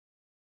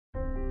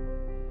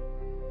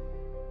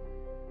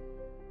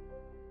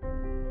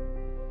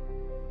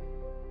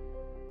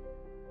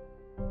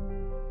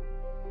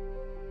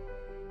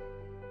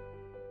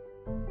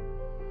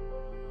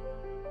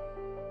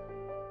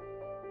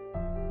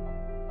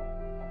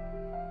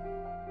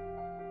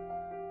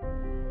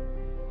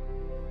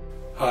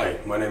Hi,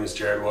 my name is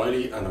Jared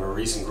Wiley and I'm a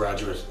recent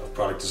graduate of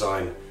Product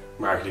Design,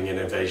 Marketing and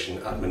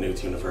Innovation at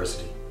Maynooth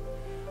University.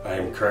 I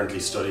am currently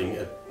studying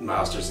a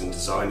Masters in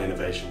Design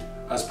Innovation.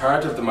 As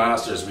part of the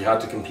Masters, we had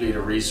to complete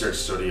a research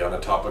study on a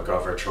topic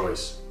of our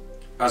choice.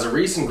 As a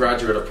recent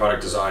graduate of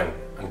Product Design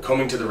and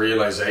coming to the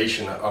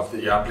realization of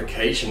the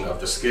application of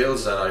the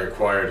skills that I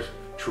acquired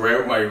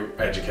throughout my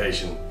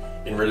education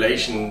in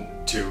relation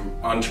to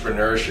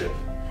entrepreneurship,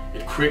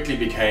 it quickly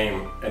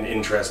became an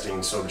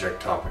interesting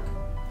subject topic.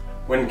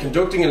 When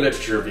conducting a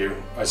literature review,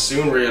 I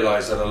soon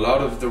realized that a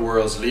lot of the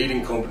world's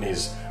leading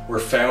companies were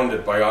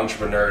founded by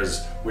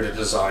entrepreneurs with a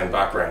design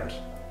background,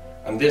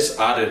 and this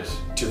added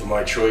to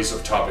my choice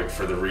of topic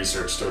for the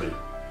research study.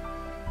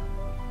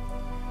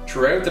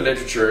 Throughout the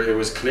literature, it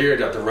was clear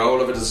that the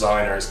role of a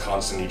designer is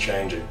constantly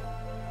changing.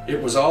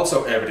 It was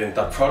also evident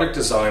that product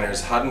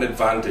designers had an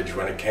advantage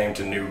when it came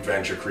to new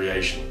venture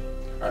creation.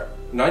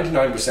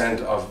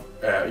 99% of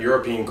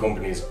European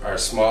companies are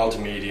small to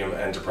medium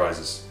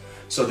enterprises.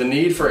 So the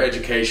need for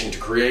education to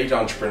create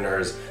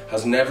entrepreneurs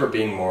has never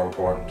been more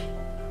important.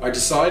 I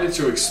decided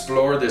to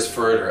explore this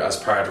further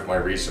as part of my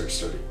research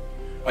study.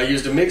 I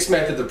used a mixed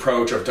method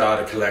approach of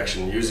data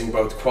collection, using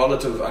both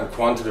qualitative and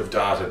quantitative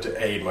data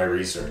to aid my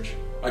research.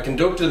 I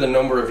conducted a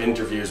number of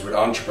interviews with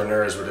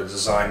entrepreneurs with a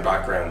design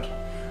background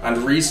and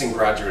recent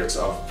graduates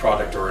of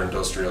product or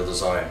industrial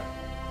design.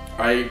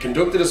 I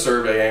conducted a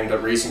survey aimed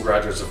at recent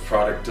graduates of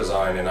product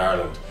design in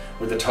Ireland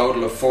with a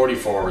total of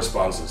 44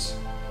 responses.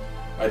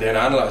 I then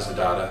analysed the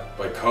data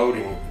by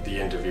coding the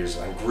interviews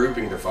and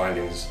grouping the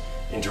findings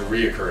into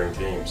reoccurring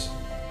themes.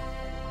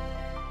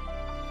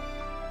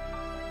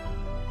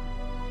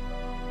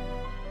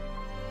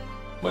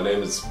 My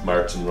name is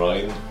Martin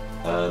Ryan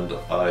and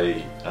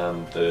I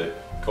am the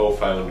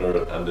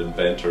co-founder and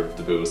inventor of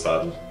the Bua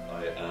Saddle.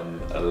 I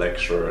am a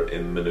lecturer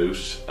in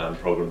Maynooth and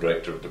programme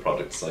director of the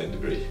product design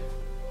degree.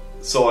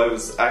 So I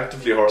was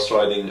actively horse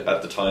riding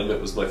at the time. It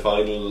was my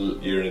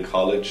final year in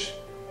college.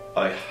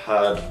 I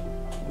had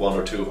one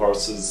or two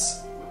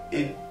horses.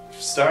 It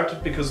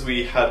started because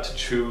we had to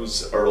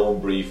choose our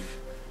own brief,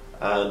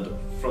 and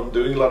from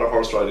doing a lot of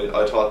horse riding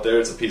I thought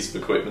there's a piece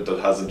of equipment that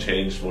hasn't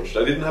changed much.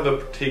 I didn't have a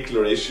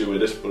particular issue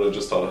with it, but I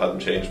just thought it hadn't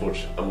changed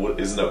much, and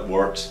isn't it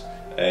worth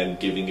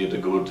giving it a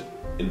good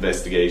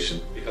investigation?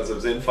 Because I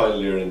was in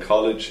final year in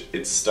college,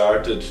 it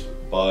started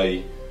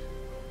by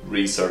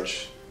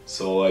research.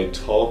 So I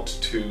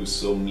talked to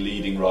some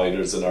leading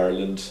riders in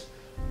Ireland.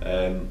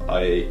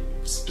 I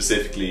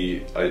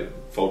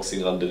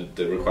focusing on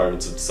the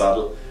requirements of the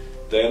saddle.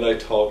 Then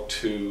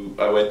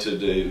I went to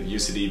the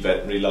UCD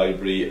veterinary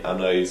library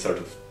and I sort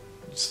of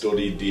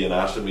studied the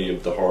anatomy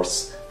of the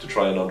horse to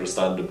try and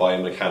understand the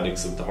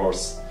biomechanics of the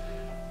horse.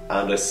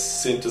 And I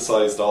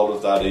synthesized all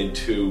of that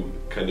into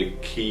kind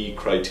of key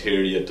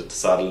criteria that the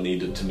saddle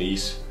needed to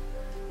meet.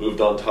 Moved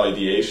on to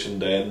ideation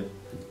then,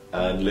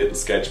 and little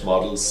sketch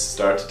models,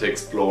 started to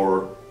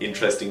explore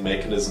interesting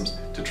mechanisms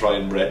to try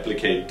and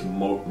replicate the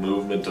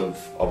movement of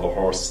a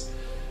horse.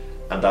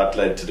 And that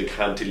led to the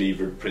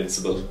cantilevered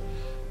principle.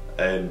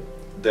 And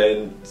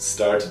then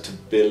started to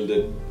build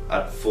it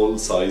at full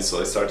size. So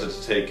I started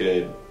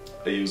to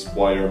I used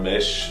wire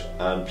mesh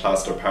and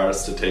plaster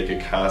Paris to take a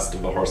cast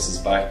of a horse's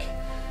back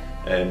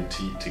and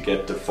to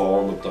get the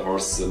form of the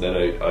horse. And then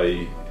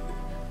I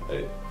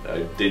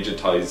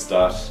digitized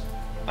that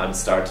and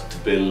started to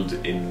build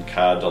in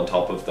CAD on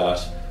top of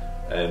that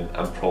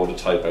and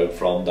prototype out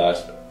from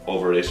that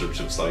over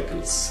iterative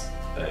cycles.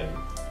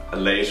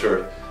 And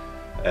later,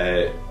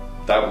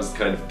 that was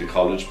kind of the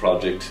college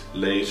project.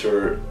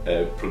 Later,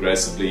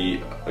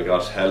 progressively, I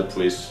got help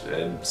with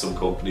some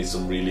companies,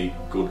 some really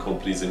good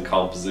companies in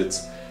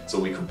composites, so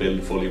we could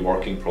build fully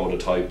working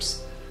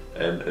prototypes.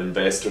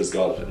 Investors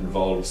got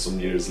involved some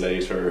years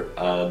later,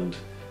 and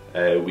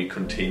we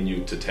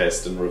continued to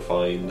test and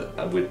refine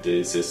with the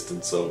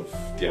assistance of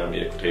the Army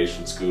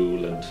Equitation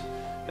School and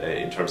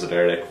in terms of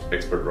their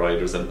expert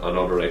riders and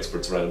other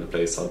experts around the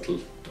place until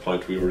the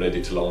point we were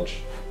ready to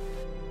launch.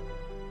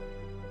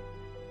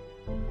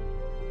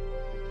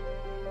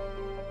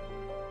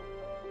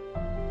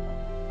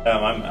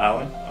 I'm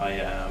Alan. I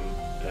am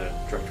the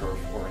Director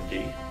of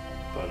R&D,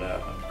 but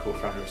I'm the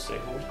co-founder of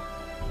Stakehold.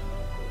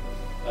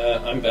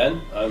 I'm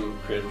Ben. I'm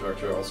Creative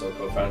Director, also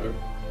co-founder.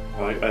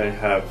 I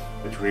have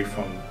a degree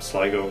from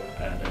Sligo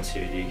and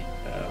NCAD,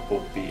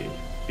 both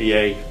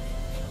BA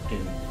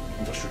in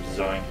Industrial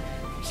Design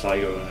from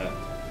Sligo and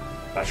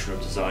a Bachelor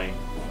of Design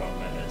from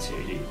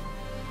NCAD.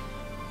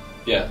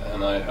 Yeah,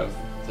 and I have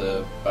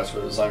the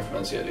Bachelor of Design from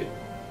NCAD.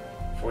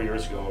 4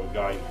 years ago, a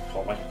guy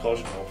called Michael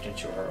Cullen walked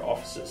into our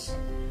offices,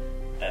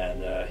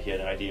 and he had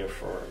an idea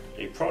for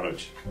a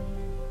product.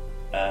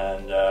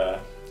 And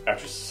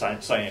after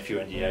signing a few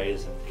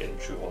NDAs and getting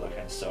through all that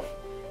kind of stuff,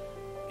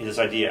 he had this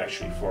idea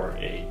actually for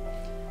a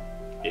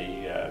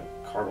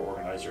cargo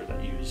organizer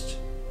that used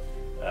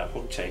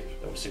hook tape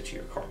that would stick to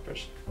your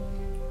carpet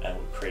and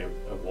would create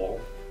a wall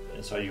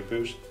inside your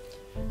boot.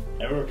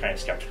 And we were kind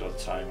of skeptical at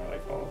the time. We're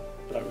like, well,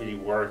 would that really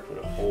work? Would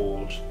it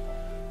hold?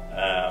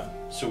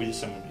 So we did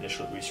some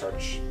initial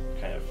research,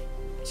 kind of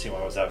seeing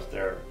what was out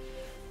there.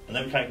 And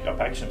then we kind of got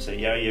back to him and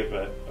said, yeah, you have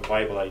a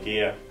viable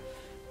idea,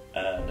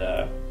 and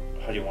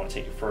how do you want to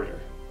take it further?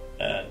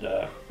 And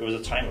it was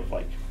a time of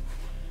it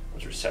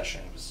was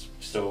recession.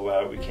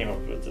 So we came up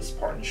with this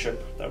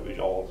partnership that we'd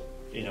all,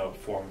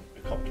 form a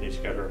company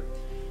together.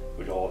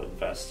 We'd all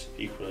invest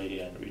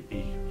equally, and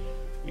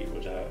we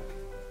would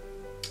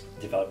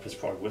develop this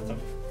product with them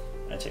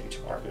and take it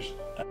to market.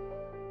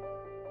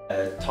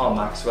 Tom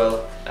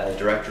Maxwell,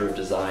 Director of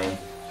Design,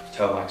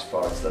 Tomax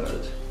Products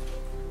Limited.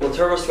 Well,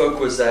 TurboSpoke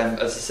was,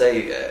 as I say,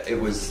 it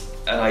was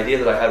an idea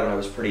that I had when I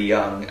was pretty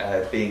young,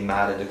 being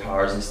mad into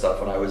cars and stuff.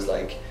 When I was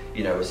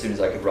as soon as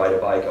I could ride a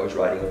bike, I was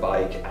riding a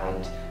bike,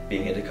 and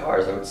being into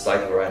cars, I would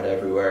cycle around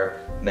everywhere,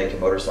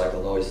 making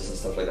motorcycle noises and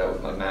stuff like that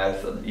with my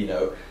mouth,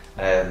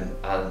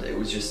 and it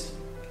was just,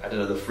 I don't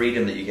know, the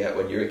freedom that you get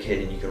when you're a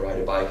kid and you can ride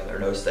a bike and there are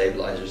no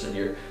stabilizers and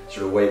you're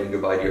sort of waving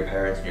goodbye to your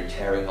parents and you're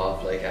tearing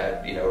off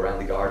around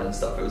the garden and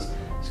stuff. It was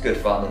good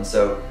fun. And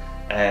so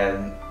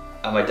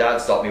and my dad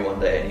stopped me one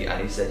day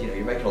and he said,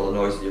 you're making all the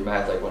noise with your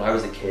mouth. Like when I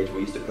was a kid,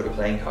 we used to put a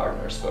playing card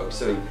in our spokes.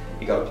 So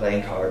he got a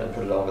playing card and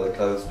put it on with a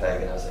clothes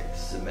peg, and I was like,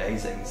 this is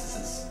amazing. This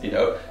is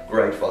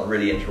great fun,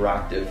 really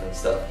interactive and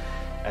stuff.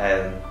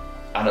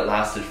 And it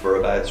lasted for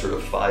about sort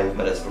of 5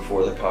 minutes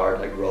before the card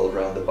rolled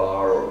around the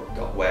bar or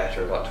got wet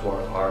or got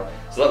torn apart.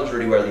 So that was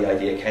really where the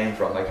idea came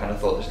from. I kind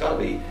of thought there's got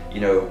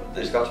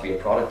to be a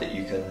product that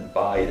you can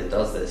buy that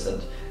does this.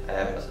 And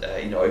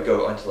I'd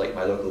go into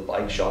my local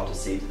bike shop to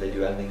see if they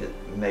do anything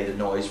that made a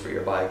noise for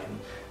your bike, and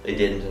they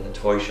didn't, and the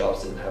toy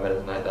shops didn't have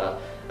anything like that.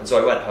 And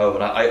so I went home,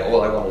 and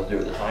all I wanted to do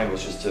at the time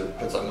was just to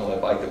put something on my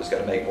bike that was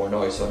going to make more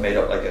noise. So I made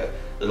up a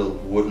little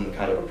wooden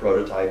kind of a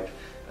prototype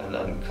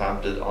and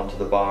clamped it onto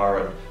the bar,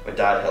 and my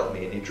dad helped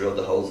me and he drilled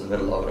the holes in the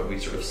middle of it, and we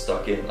sort of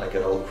stuck in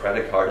an old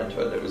credit card into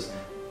it, and it was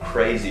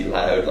crazy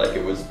loud,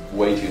 it was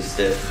way too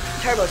stiff.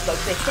 TurboSpoke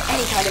fits to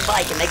any kind of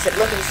bike and makes it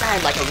look and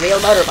sound like a real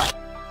motorbike.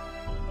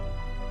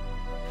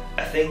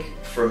 I think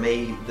for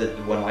me that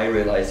when I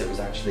realised it was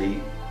actually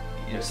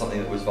something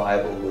that was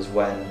viable was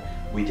when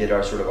we did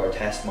our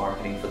test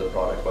marketing for the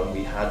product, when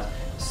we had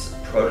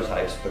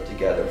prototypes put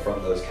together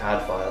from those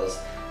CAD files,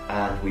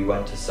 and we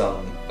went to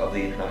some of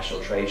the international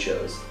trade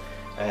shows.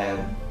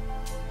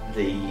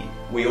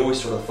 We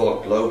always sort of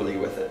thought globally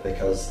with it,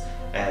 because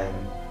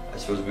I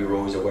suppose we were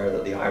always aware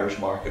that the Irish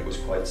market was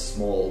quite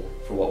small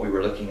for what we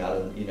were looking at,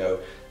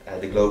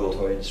 and the global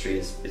toy industry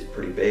is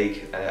pretty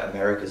big.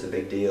 America's a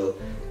big deal.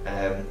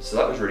 So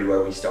that was really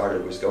where we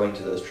started, was going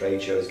to those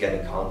trade shows,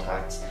 getting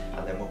contacts,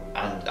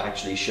 and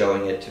actually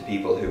showing it to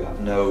people who have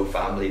no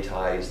family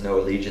ties, no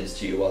allegiance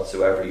to you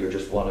whatsoever. You're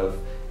just one of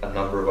a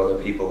number of other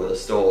people with a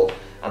stall,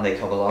 and they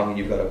come along and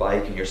you've got a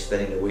bike and you're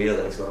spinning the wheel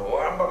and it's going,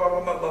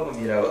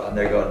 and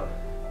they're going,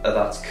 oh,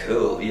 that's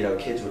cool,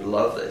 kids would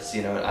love this,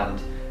 and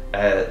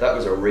that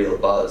was a real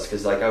buzz,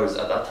 because at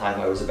that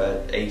time I was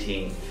about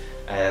 18,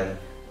 and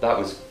that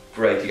was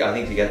great. I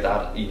think to get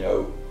that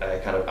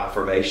kind of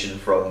affirmation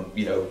from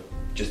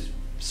just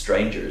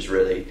strangers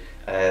really,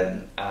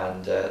 and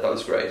that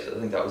was great. I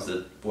think that was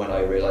when I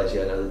realised,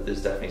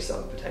 there's definitely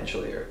some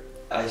potential here.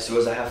 I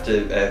suppose I have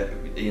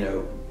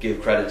to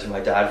give credit to my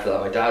dad for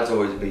that. My dad's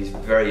always been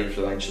very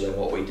influential in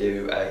what we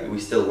do. We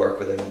still work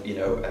with him.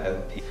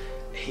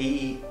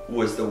 He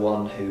was the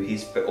one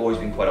he's always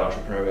been quite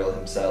entrepreneurial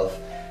himself,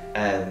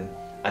 and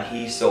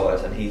he saw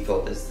it and he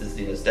thought there's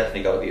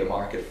definitely got to be a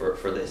market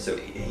for this. So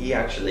he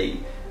actually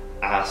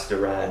asked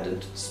around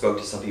and spoke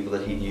to some people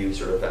that he knew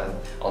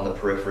on the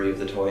periphery of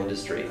the toy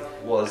industry.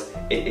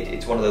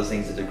 It's one of those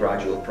things that's a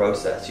gradual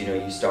process.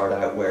 You start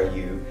out where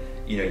you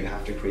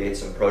have to create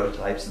some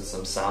prototypes and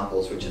some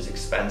samples, which is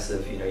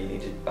expensive. You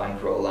need to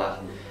bankroll that,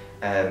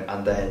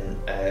 and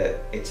then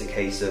it's a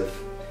case of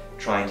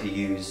trying to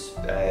use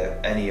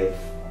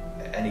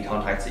any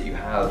contacts that you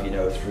have,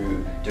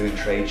 through doing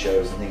trade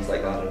shows and things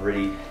like that, and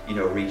really,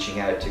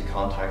 reaching out to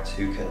contacts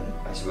who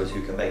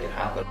can make it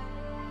happen.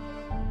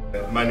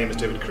 My name is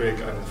David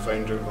Craig. I'm the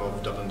founder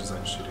of Dublin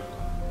Design Studio.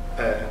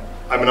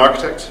 I'm an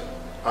architect,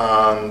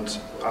 and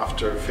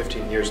after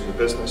 15 years in the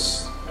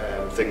business,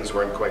 things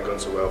weren't quite going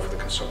so well for the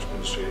construction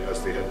industry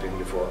as they had been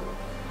before.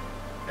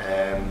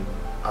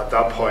 At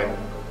that point,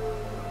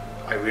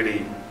 I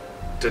really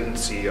didn't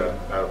see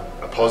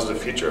a positive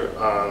future,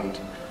 and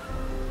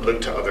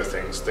looked to other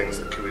things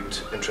that could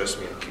interest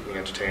me and keep me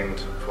entertained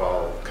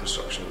while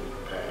construction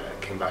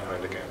came back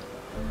around again.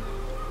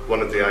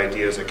 One of the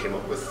ideas I came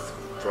up with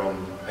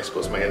from, I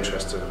suppose, my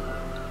interest in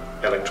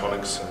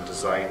electronics and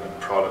design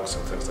and products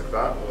and things like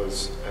that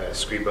was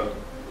Scriba.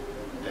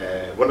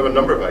 One of a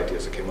number of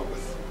ideas I came up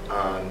with,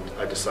 and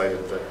I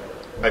decided that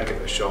I'd give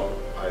it a shot.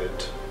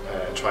 I'd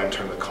try and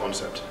turn the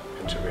concept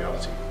into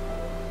reality.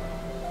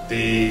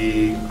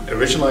 The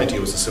original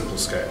idea was a simple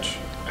sketch.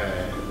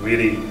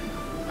 Really,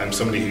 I'm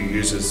somebody who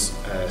uses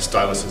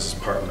styluses as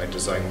part of my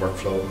design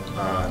workflow,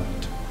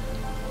 and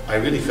I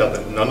really felt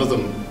that none of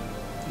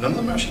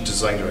them actually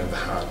designed around the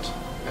hand.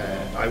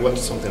 I wanted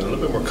something a little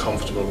bit more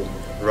comfortable,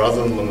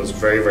 rather than one of those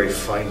very, very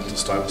fine little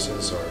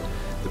styluses or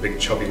the big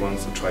chubby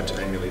ones that tried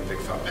to emulate big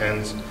fat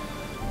pens.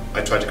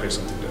 I tried to create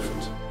something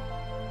different.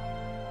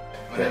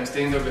 My name is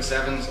Dean Douglas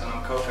Evans and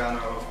I'm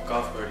co-founder of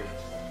Golf Birdie.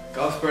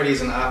 Golf Birdie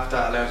is an app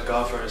that allows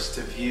golfers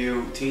to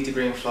view tee to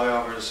green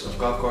flyovers of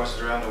golf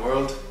courses around the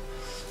world.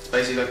 It's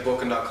basically like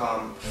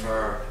booking.com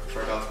for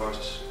golf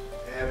courses.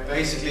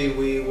 Basically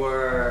we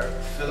were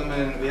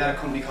filming, we had a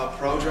company called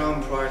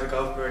Prodrome prior to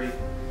Golf Birdie.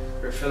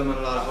 We were filming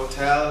a lot of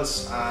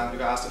hotels and we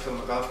got asked to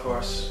film a golf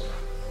course.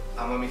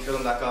 And when we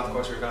filmed that golf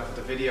course we were going to put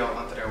the video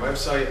onto their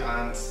website,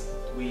 and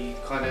we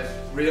kind of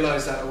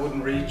realised that it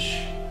wouldn't reach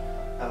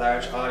a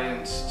large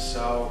audience,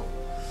 so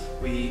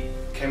we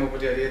came up with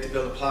the idea to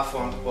build a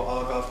platform to put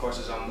all golf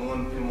courses in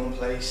one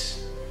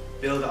place,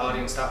 build the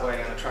audience that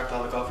way and attract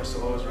all the golfers to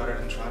us rather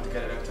than trying to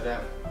get it out to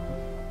them.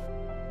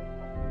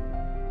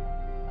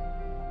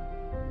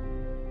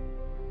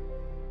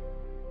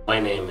 My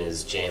name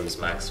is James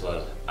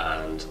Maxwell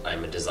and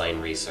I'm a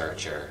design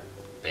researcher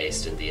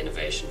based in the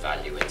Innovation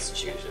Value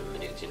Institute at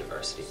Maynooth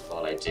University.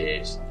 While I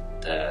did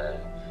the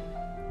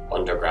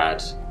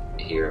undergrad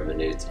here in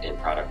Maynooth in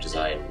product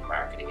design,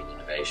 marketing and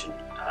innovation,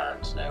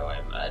 and now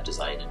I'm a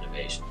design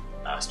innovation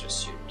master's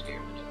student here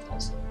in Maynooth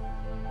also.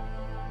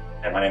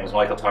 My name is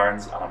Michael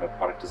Tarns and I'm a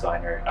product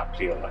designer at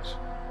Pleolite.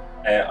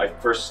 I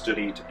first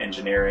studied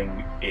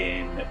engineering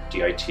in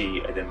DIT,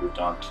 I then moved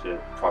on to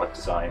product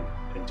design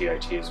in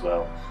DIT as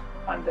well,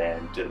 and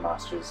then did a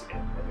master's in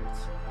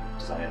Maynooth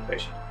design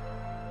innovation.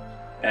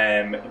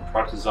 In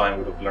product design,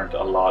 we would have learned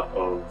a lot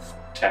of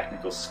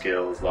technical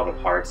skills, a lot of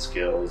hard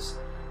skills.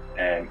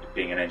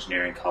 Being an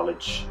engineering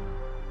college,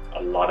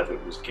 a lot of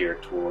it was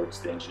geared towards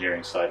the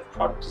engineering side of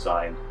product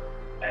design,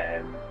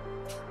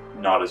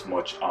 not as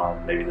much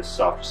on maybe the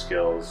softer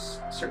skills,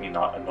 certainly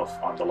not enough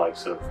on the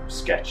likes of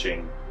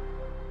sketching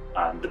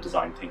and the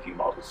design thinking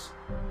models.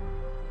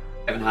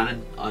 Evan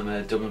Hannon, I'm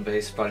a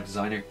Dublin-based product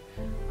designer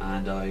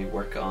and I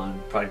work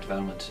on product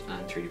development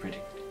and 3D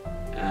printing.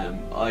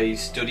 I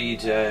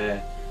studied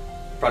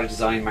product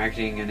design,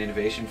 marketing and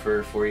innovation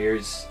for 4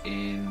 years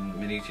in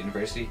Maynooth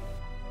University.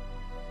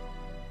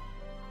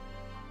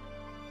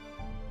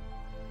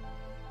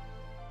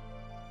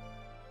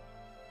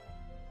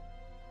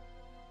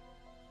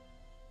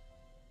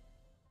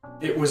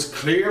 It was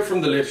clear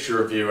from the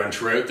literature review and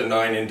throughout the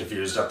 9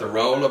 interviews that the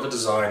role of a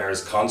designer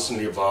is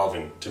constantly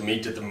evolving to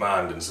meet the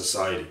demand in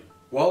society.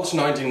 Walsh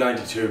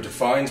 1992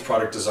 defines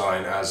product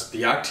design as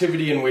the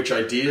activity in which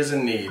ideas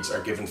and needs are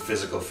given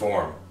physical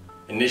form,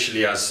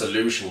 initially as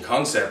solution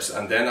concepts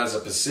and then as a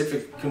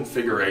specific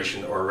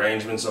configuration or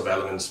arrangements of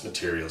elements,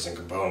 materials and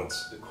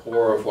components. The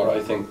core of what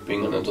I think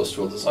being an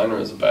industrial designer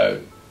is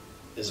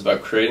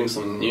about creating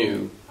something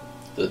new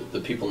that the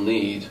people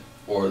need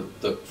or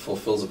that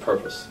fulfills a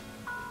purpose.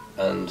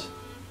 And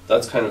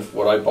that's kind of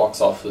what I box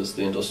off as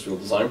the industrial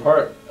design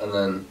part, and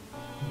then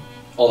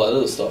all that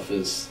other stuff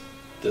is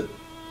the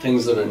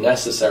things that are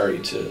necessary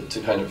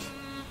to kind of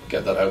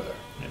get that out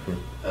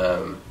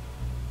there.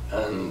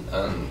 And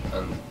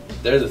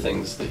they're the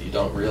things that you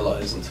don't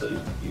realise until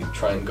you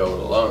try and go it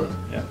alone.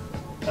 Yeah.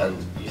 And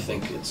you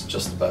think it's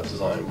just about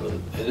design, but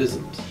it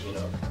isn't, you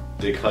know.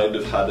 They kind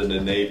of had an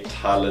innate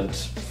talent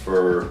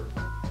for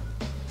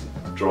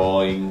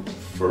drawing,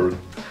 for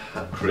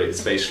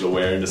spatial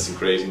awareness and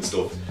creating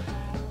stuff,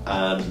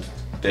 and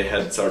they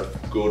had sort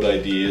of good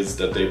ideas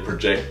that they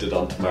projected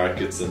onto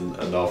markets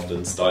and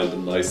often styled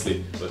them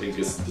nicely. I think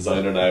as a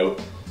designer now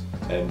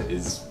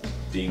is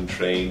being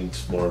trained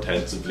more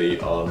intensively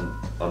on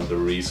the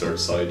research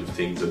side of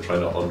things and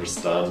trying to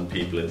understand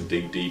people and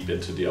dig deep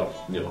into the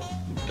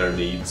their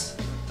needs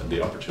and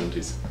the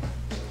opportunities.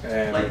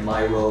 Like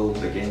my role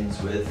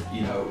begins with,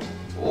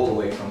 all the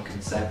way from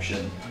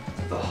conception,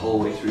 the whole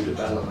way through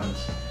development,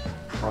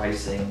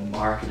 pricing,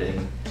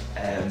 marketing,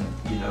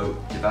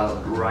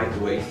 development right the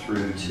way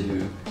through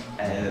to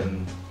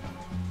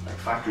like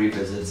factory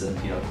visits and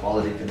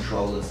quality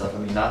control and stuff. I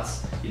mean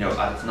that's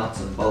at its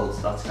nuts and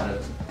bolts. That's kind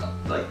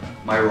of like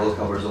my role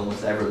covers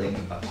almost everything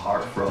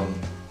apart from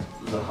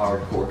the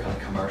hardcore kind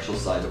of commercial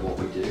side of what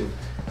we do.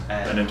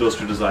 An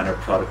industrial designer,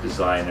 product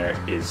designer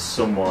is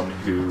someone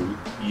who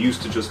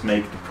used to just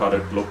make the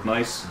product look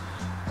nice,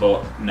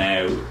 but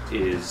now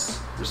is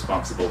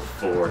responsible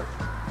for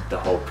the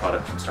whole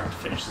product from start to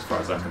finish. As far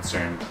as I'm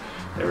concerned,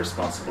 they're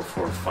responsible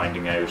for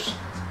finding out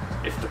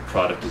if the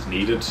product is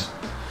needed.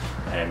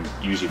 And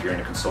usually if you're in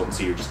a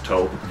consultancy, you're just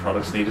told that the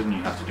product's needed and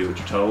you have to do what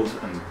you're told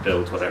and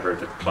build whatever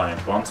the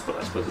client wants, but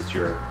I suppose it's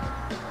your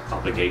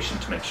obligation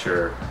to make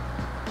sure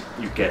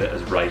you get it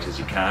as right as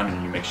you can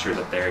and you make sure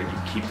that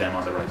you keep them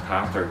on the right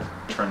path or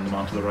turn them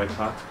onto the right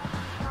path.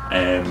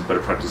 But a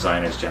product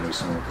designer is generally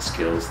someone with the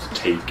skills to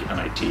take an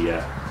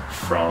idea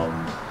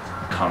from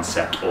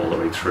concept all the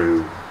way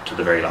through to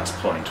the very last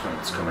point when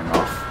it's coming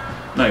off.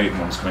 Not even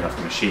when it's coming off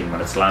the machine, when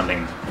it's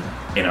landing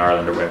in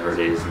Ireland or wherever it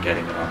is and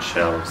getting it on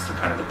shelves. The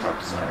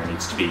product designer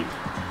needs to be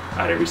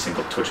at every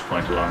single touch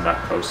point along that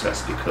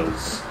process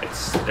because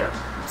it's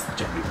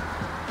generally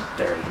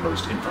they're the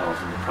most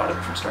involved in the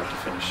product from start to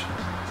finish.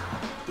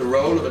 The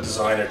role of a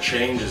designer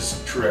changes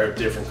throughout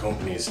different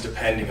companies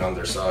depending on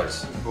their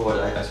size.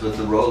 But I suppose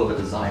the role of a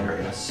designer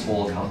in a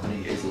small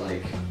company is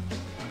like,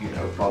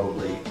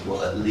 probably,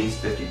 well, at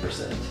least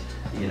 50%.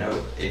 you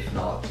know, if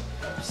not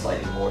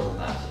slightly more than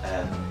that.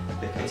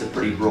 It's a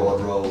pretty broad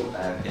role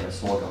in a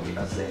small company.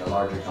 As I say, in a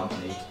larger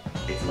company,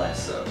 it's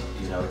less so.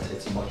 You know,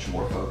 it's much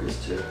more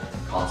focused to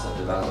concept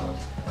development.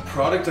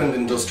 Product and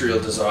industrial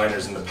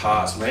designers in the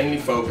past mainly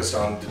focused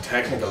on the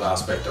technical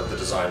aspect of the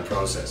design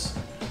process,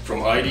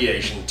 from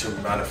ideation to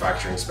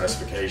manufacturing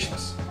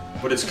specifications.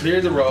 But it's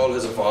clear the role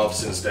has evolved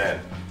since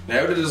then.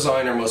 Now the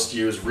designer must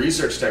use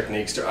research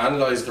techniques to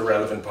analyse the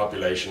relevant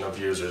population of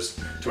users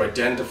to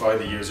identify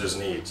the user's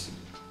needs.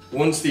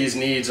 Once these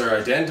needs are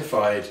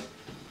identified,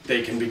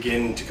 they can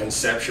begin to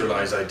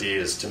conceptualise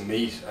ideas to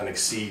meet and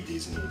exceed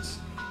these needs.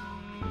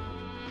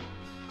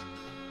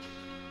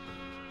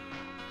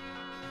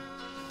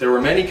 There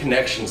were many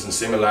connections and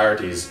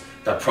similarities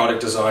that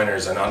product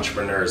designers and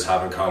entrepreneurs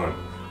have in common,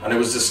 and it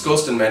was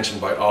discussed and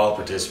mentioned by all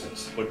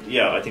participants. But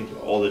yeah, I think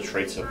all the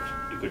traits of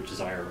a good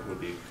designer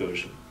would be a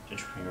good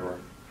entrepreneur.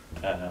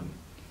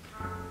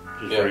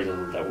 There's very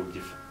little that would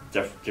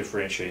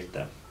differentiate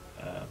them.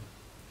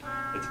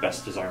 Like the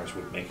best designers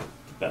would make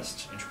the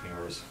best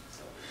entrepreneurs.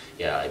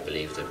 Yeah, I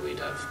believe that we'd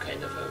have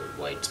kind of a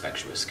wide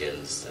spectrum of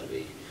skills that would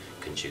be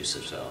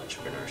conducive to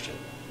entrepreneurship.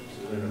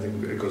 And I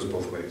think it goes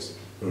both ways.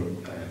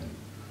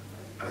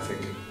 I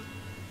think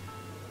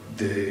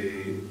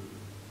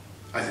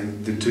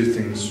the two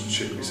things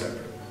shouldn't be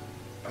separate.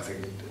 I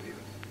think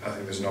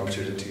there's an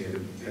opportunity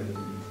in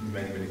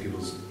many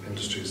people's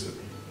industries that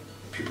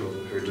people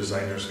who are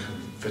designers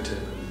can fit in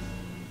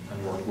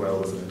and work well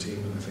within a team,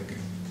 and I think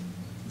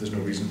there's no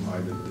reason why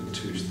the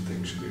two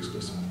things should be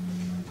exclusive.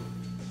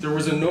 There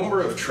was a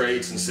number of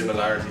traits and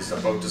similarities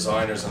that both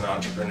designers and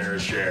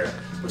entrepreneurs share,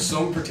 but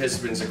some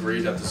participants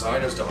agree that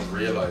designers don't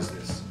realise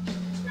this.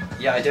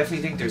 Yeah, I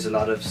definitely think there's a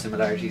lot of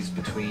similarities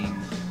between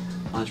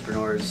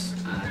entrepreneurs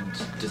and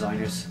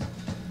designers.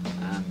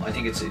 I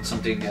think it's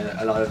something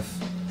a lot of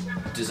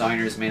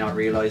designers may not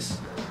realise.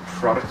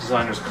 Product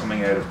designers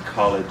coming out of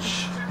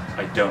college,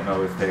 I don't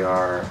know if they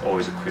are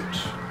always equipped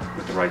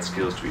with the right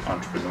skills to be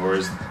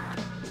entrepreneurs.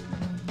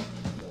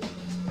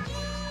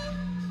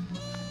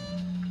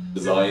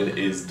 Design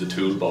is the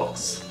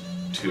toolbox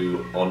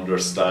to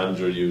understand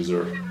your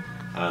user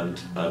and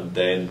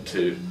then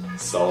to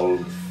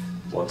solve,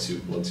 once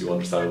you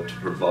understand, to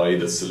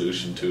provide a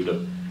solution to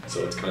them.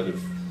 So it's kind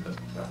of,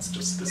 that's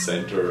just the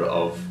centre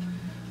of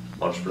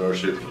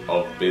entrepreneurship,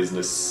 of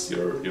business.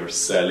 You're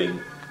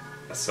selling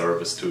a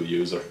service to a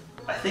user.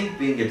 I think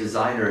being a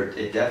designer,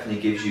 it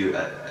definitely gives you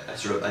a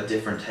sort of a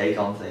different take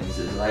on things.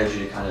 It allows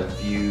you to kind of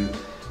view,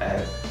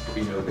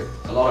 you know,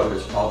 a lot of it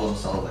is problem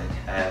solving,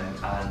 and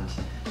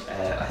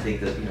I think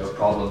that, you know,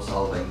 problem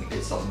solving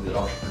is something that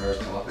entrepreneurs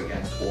come up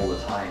against all the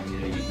time. You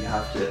know, you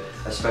have to,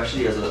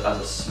 especially as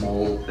a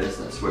small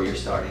business where you're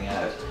starting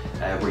out,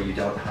 where you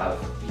don't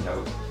have, you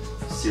know,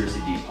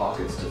 seriously deep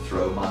pockets to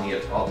throw money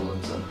at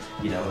problems and,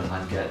 you know,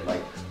 and get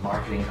like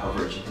marketing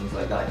coverage and things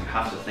like that. You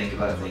have to think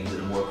about things in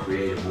a more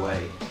creative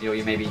way. You know,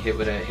 you may be hit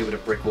with a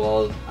brick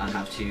wall and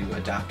have to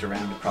adapt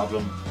around the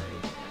problem.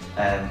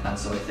 And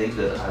so I think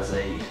that as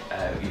a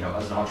you know,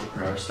 as an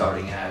entrepreneur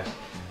starting out,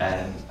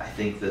 I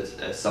think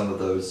that some of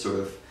those sort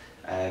of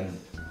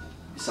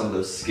some of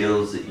those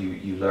skills that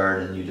you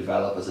learn and you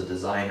develop as a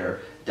designer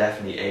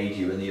definitely aid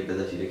you in the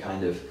ability to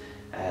kind of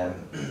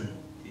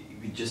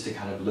just to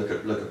kind of look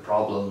at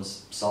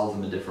problems, solve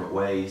them in different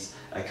ways,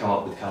 come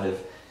up with kind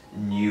of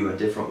new and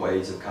different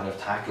ways of kind of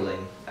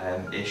tackling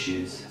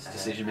issues.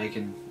 Decision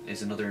making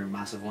is another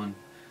massive one.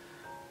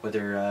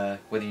 Whether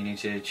you need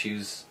to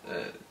choose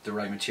the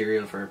right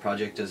material for a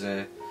project as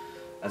a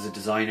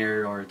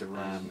designer, or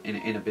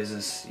in a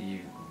business,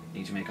 you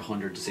need to make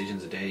 100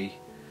 decisions a day.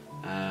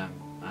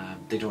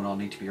 They don't all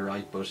need to be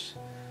right, but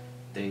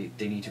they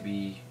need to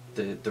be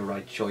the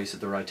right choice at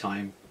the right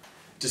time.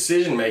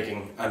 Decision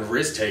making and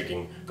risk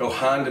taking go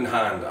hand in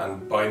hand,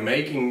 and by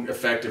making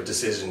effective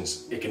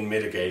decisions, it can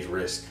mitigate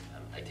risk.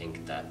 I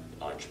think that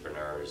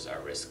entrepreneurs are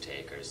risk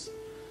takers,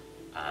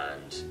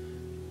 and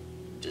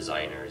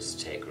designers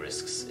take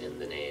risks in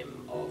the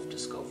name of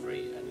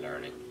discovery and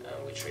learning,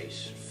 and we treat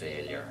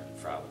failure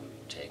from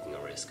taking a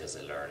risk as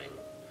a learning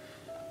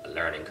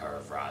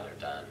curve rather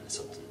than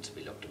something to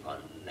be looked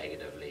upon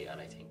negatively.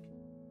 And I think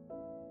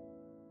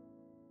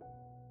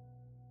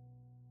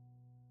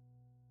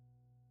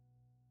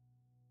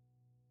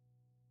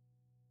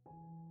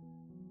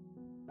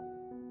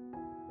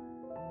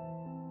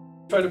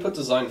try to put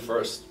design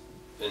first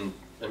in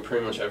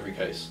pretty much every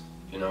case,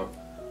 you know.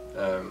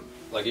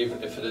 Like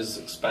even if it is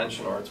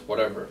expansion or it's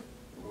whatever,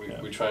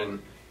 we try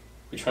and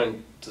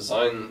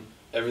design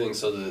everything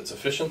so that it's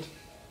efficient.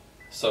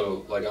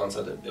 So, like Alan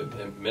said,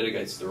 it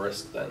mitigates the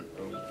risk then.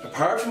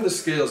 Apart from the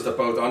skills that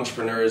both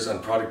entrepreneurs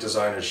and product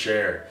designers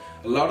share,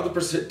 a lot of the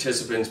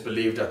participants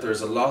believe that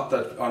there's a lot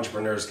that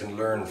entrepreneurs can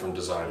learn from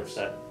designers.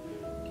 That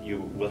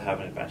you will have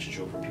an advantage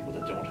over people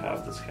that don't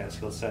have this kind of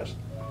skill set.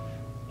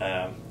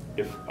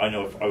 If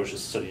I was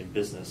just studying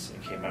business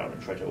and came out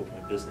and tried to open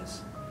a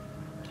business,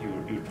 you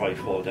would probably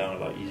fall down a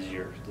lot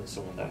easier than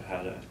someone that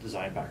had a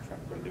design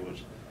background where they would.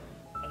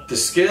 The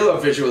skill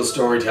of visual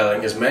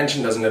storytelling is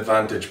mentioned as an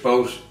advantage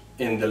both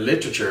in the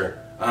literature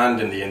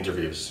and in the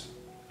interviews.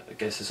 I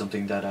guess it's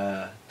something that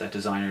that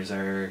designers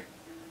are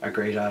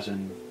great at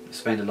and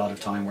spend a lot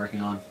of time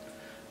working on.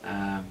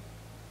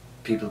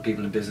 People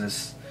in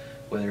business,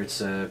 whether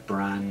it's a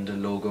brand, a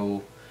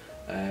logo,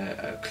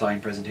 a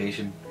client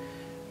presentation,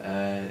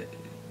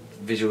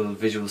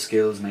 visual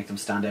skills make them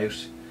stand out.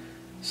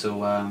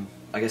 So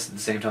I guess at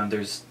the same time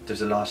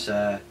there's a lot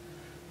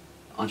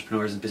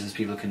entrepreneurs and business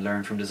people can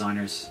learn from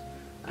designers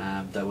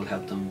that will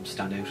help them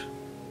stand out.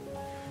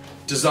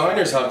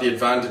 Designers have the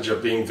advantage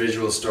of being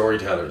visual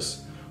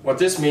storytellers. What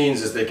this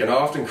means is they can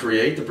often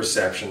create the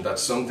perception that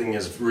something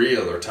is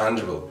real or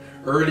tangible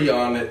early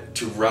on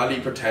to rally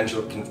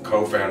potential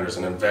co-founders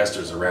and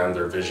investors around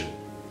their vision.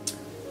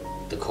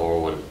 The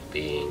core one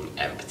being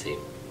empathy.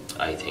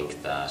 I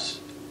think that's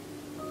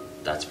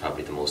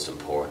probably the most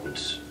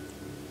important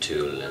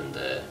tool in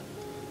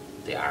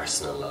the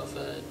arsenal of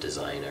a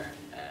designer.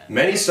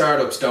 Many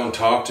startups don't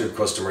talk to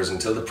customers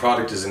until the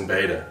product is in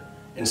beta,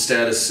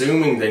 instead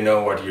assuming they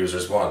know what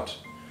users want.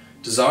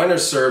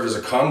 Designers serve as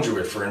a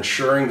conduit for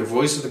ensuring the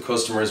voice of the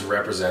customer is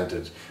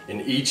represented in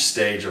each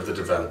stage of the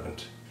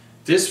development.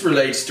 This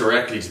relates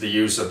directly to the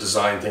use of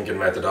design thinking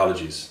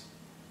methodologies,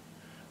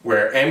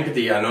 where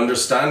empathy and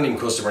understanding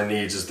customer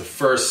needs is the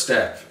first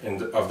step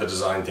of the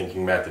design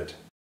thinking method.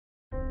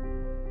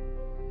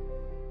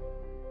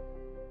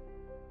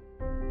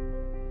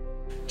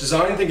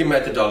 Design thinking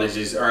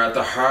methodologies are at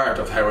the heart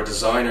of how a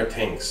designer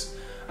thinks,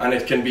 and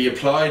it can be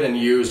applied and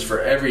used for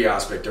every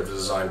aspect of the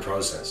design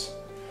process.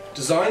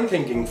 Design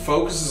thinking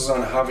focuses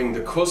on having the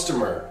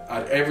customer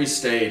at every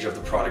stage of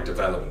the product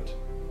development.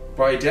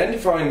 By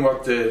identifying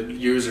what the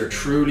user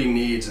truly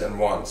needs and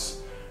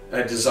wants,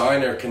 a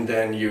designer can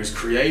then use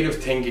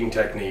creative thinking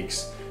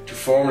techniques to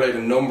formulate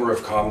a number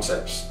of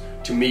concepts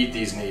to meet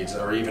these needs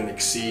or even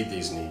exceed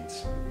these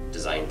needs.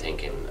 Design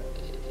thinking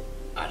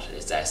at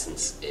its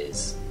essence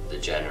is the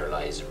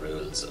generalized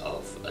rules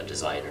of a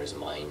designer's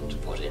mind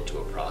put into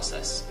a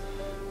process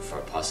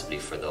possibly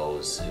for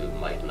those who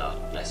might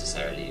not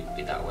necessarily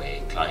be that way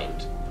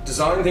inclined.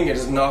 Design thinking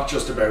is not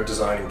just about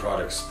designing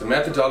products. The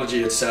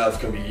methodology itself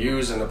can be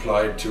used and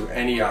applied to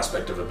any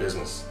aspect of a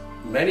business.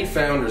 Many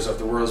founders of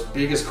the world's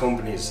biggest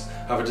companies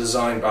have a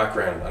design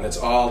background, and it's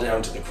all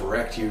down to the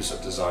correct use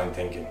of design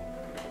thinking.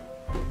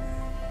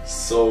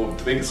 So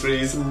the biggest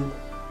reason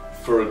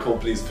for a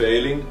company's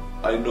failing,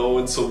 I know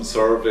in some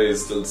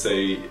surveys they'll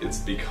say it's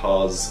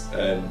because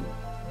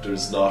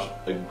there's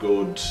not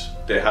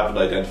they haven't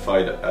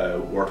identified a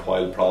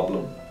worthwhile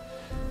problem.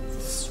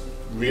 It's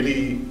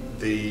really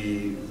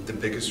the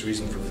biggest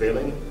reason for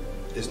failing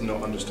is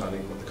not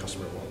understanding what the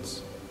customer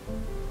wants.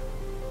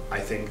 I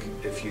think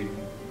if you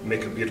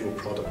make a beautiful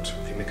product,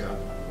 if you make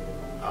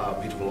a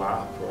beautiful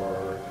app,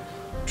 or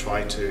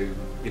try to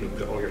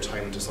put all your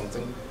time into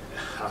something, it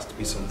has to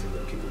be something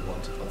that people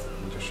want, other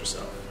than just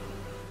yourself.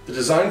 The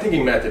design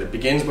thinking method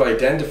begins by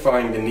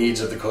identifying the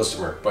needs of the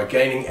customer, by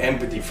gaining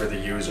empathy for the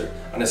user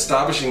and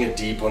establishing a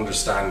deep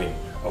understanding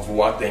of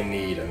what they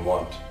need and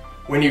want.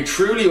 When you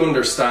truly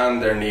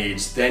understand their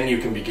needs, then you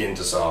can begin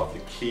to solve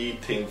them. The key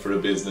thing for a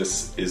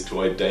business is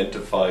to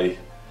identify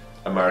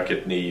a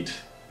market need,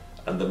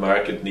 and the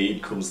market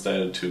need comes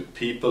down to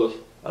people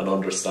and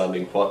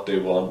understanding what they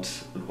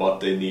want and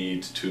what they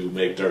need to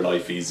make their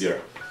life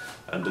easier.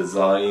 And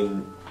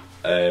design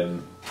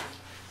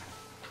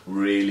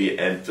really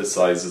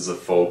emphasizes a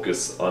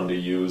focus on the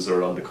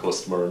user, on the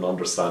customer, and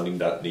understanding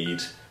that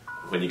need.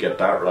 When you get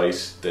that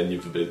right, then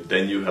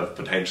you have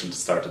potential to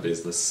start a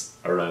business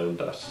around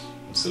that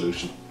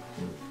solution.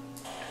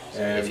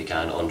 If you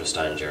can't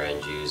understand your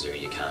end user,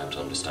 you can't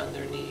understand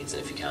their needs,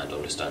 and if you can't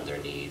understand their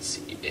needs,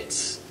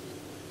 it's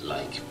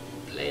like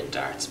playing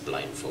darts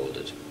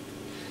blindfolded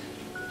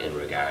in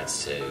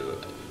regards to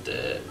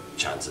the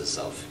chances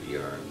of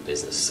your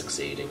business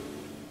succeeding.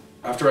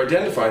 After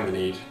identifying the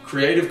need,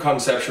 creative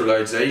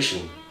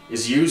conceptualization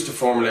is used to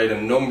formulate a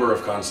number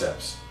of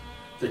concepts.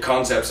 The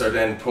concepts are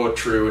then put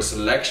through a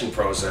selection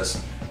process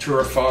to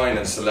refine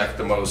and select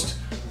the most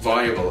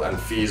viable and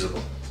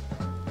feasible,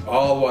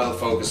 all while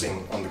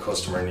focusing on the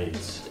customer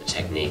needs. The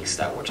techniques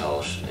that we're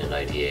taught in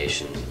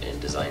ideation, in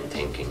design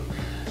thinking,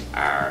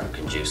 are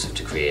conducive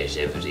to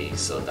creativity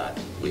so that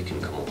we can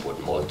come up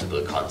with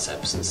multiple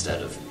concepts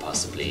instead of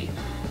possibly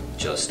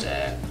just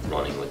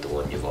running with the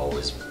one you've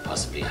always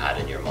possibly had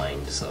in your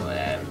mind. So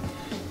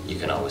you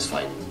can always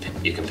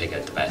you can pick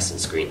out the best and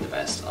screen the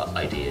best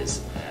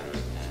ideas.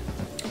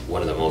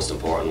 One of the most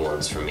important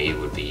ones for me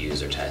would be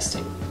user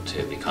testing,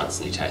 to be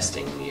constantly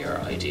testing your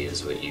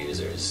ideas with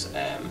users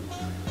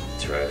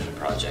throughout a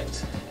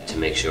project to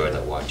make sure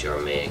that what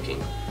you're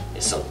making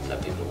is something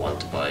that people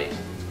want to buy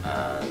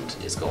and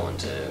is going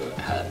to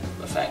help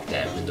affect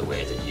them in the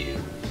way that you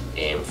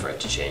aim for it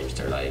to change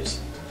their lives.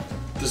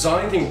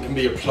 Design thinking can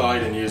be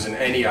applied and used in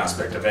any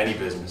aspect of any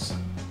business.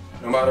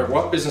 No matter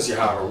what business you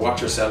have or what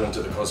you're selling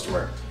to the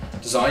customer,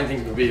 design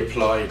thinking can be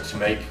applied to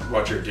make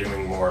what you're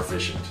doing more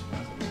efficient.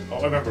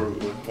 I remember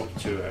we went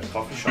to a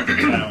coffee shop in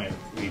town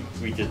and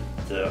we did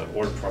the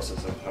order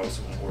process of how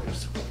someone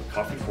orders a cup of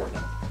coffee for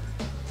them.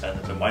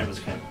 And my mind was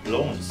kind of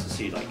blown to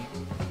see like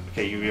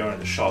okay, you're in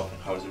the shop,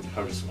 and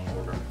how does someone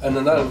order? And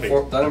then that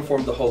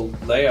informed the whole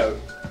layout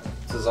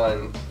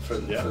design for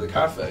the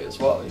cafe as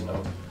well, you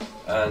know.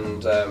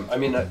 And I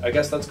mean, I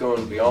guess that's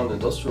going beyond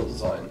industrial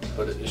design,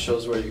 but it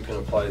shows where you can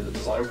apply the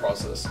design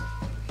process.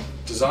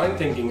 Design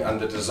thinking and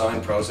the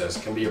design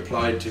process can be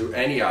applied to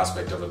any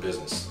aspect of a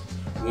business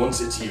once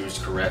it's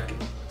used correctly,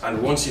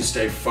 and once you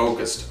stay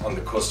focused on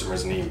the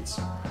customer's needs.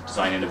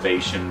 Design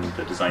innovation,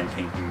 the design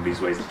thinking, these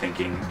ways of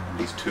thinking, and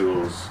these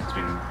tools has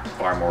been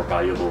far more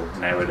valuable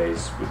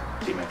nowadays with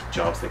the amount of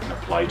jobs they can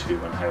apply to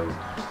and how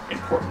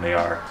important they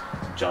are.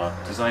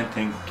 Design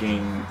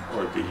thinking,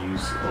 or the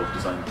use of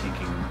design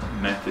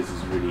thinking methods,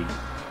 is really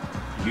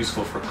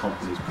useful for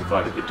companies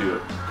provided they do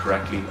it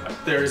correctly.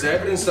 There is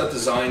evidence that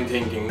design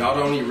thinking not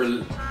only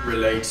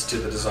relates to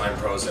the design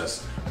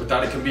process, but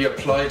that it can be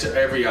applied to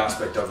every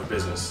aspect of a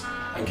business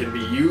and can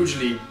be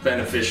hugely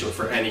beneficial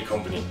for any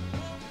company.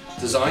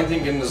 Design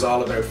thinking is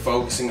all about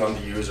focusing on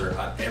the user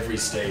at every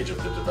stage of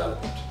the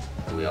development.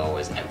 We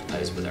always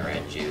empathise with our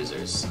end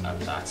users,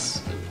 and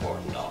that's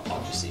important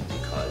obviously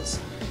because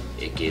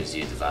it gives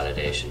you the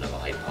validation of a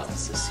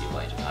hypothesis you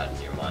might have had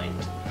in your mind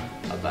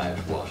about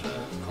what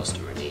a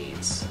customer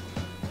needs,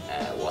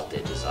 what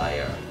they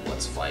desire,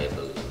 what's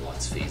viable and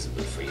what's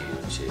feasible for you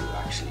to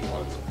actually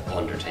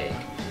undertake.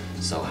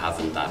 So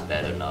having that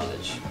better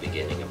knowledge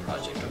beginning a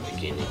project or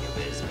beginning a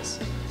business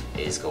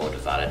is going to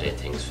validate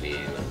things for you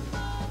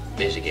and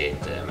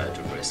mitigate the amount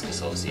of risk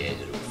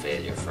associated with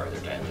failure further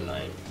down the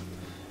line.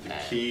 The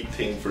key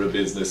thing for a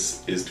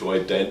business is to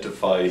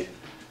identify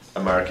a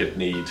market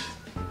need,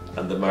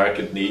 and the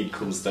market need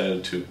comes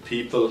down to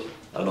people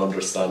and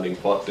understanding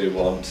what they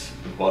want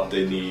and what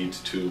they need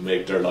to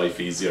make their life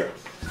easier.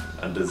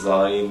 And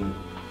design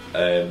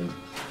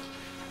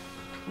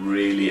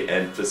really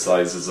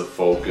emphasises a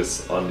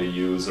focus on the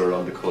user,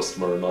 on the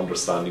customer, and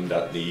understanding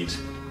that need.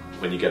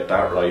 When you get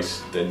that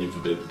right, then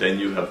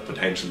you have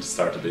potential to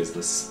start a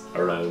business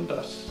around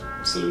that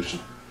solution.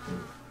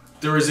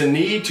 There is a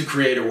need to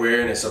create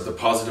awareness of the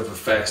positive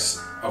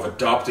effects of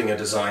adopting a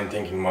design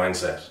thinking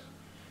mindset.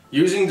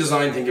 Using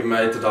design thinking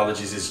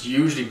methodologies is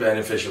hugely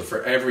beneficial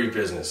for every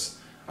business,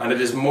 and it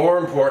is more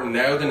important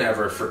now than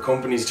ever for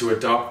companies to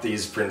adopt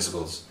these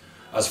principles,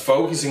 as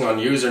focusing on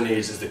user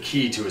needs is the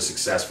key to a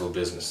successful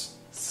business.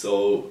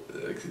 So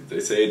they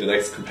say the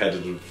next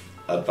competitive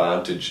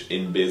advantage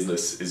in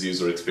business is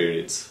user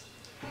experience,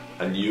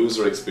 and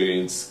user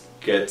experience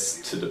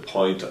gets to the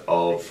point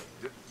of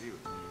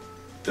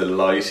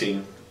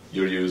delighting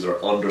your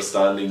user,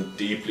 understanding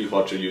deeply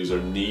what your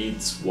user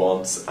needs,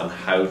 wants, and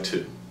how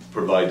to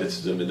provide it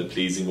to them in a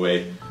pleasing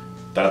way.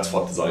 That's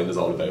what design is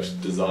all about.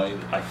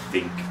 Design, I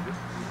think,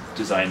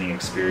 designing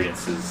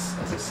experiences,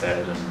 as I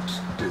said,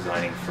 and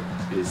designing for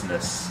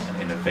business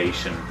and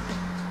innovation,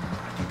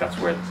 I think that's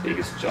where the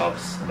biggest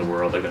jobs in the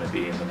world are going to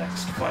be in the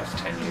next 5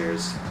 to 10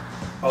 years.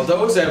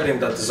 Although it's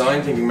evident that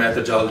design thinking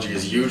methodology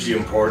is hugely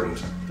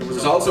important, there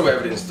was also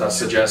evidence that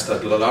suggests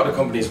that a lot of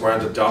companies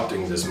weren't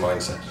adopting this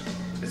mindset.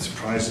 It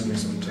surprises me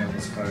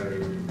sometimes how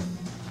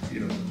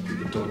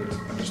people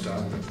don't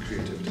understand that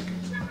creativity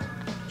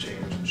can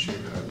change and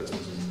shape how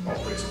businesses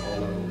operate at all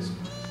levels.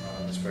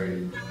 And it's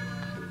very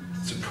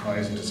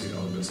surprising to see that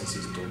other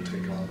businesses don't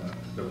take on that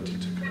ability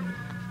to kind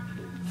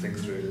of think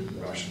through,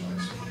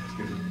 rationalise,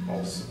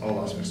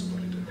 all aspects of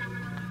what you do.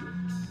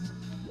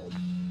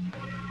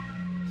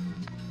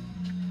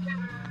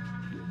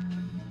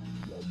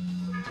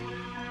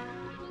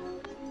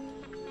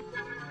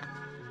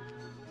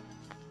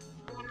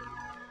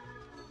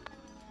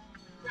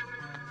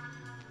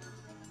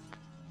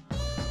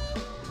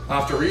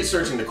 After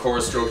researching the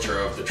course structure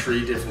of the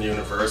 3 different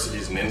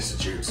universities and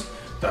institutes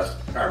that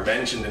are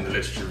mentioned in the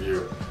literature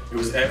review, it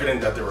was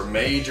evident that there were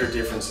major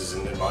differences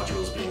in the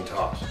modules being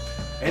taught.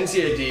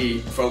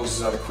 NCAD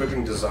focuses on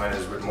equipping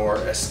designers with more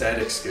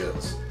aesthetic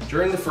skills.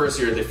 During the first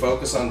year, they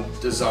focus on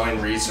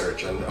design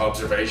research and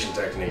observation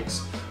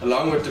techniques,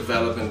 along with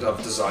development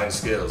of design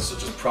skills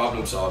such as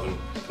problem solving,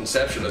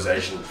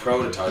 conceptualization,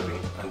 prototyping,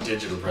 and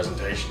digital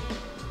presentation.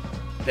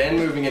 Then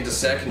moving into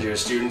second year,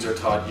 students are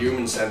taught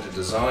human-centered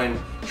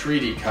design,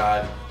 3D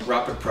CAD,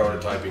 rapid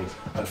prototyping,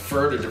 and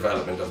further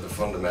development of the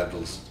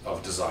fundamentals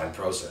of design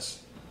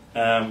process.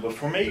 But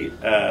for me,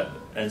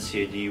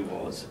 NCAD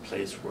was a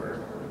place where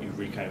you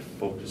really kind of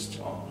focused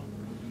on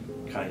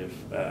kind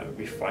of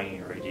refining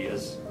your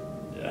ideas.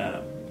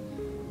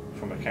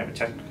 From a kind of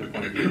technical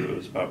point of view, it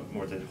was about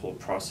more the whole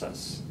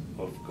process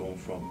of going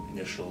from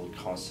initial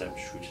concept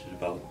through to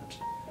development.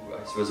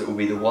 I suppose it would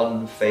be the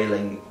one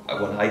failing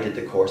when I did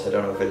the course. I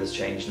don't know if it has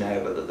changed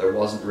now, but that there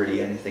wasn't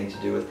really anything to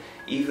do with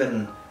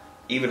even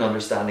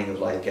understanding of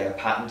like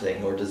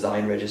patenting or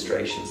design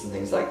registrations and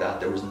things like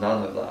that. There was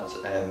none of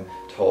that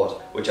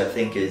taught, which I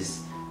think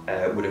is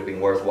would have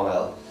been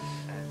worthwhile.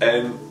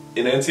 In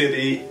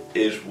NCAD,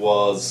 it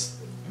was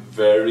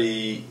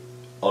very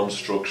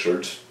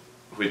unstructured,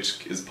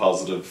 which is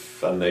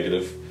positive and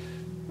negative.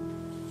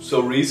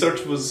 So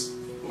research was,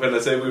 when I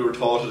say we were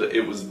taught it,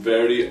 it was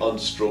very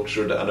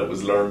unstructured, and it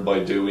was learned by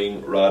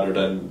doing rather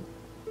than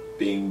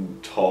being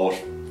taught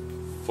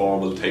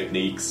formal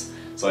techniques.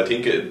 So I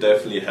think it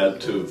definitely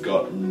helped to have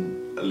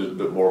gotten a little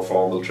bit more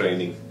formal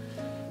training,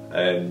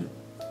 and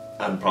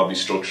probably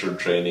structured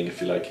training, if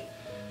you like.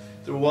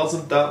 There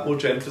wasn't that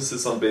much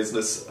emphasis on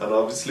business, and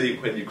obviously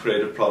when you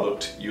create a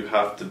product you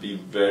have to be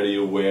very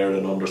aware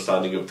and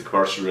understanding of the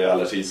commercial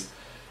realities.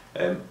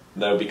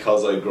 Now,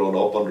 because I'd grown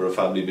up under a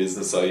family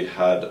business, I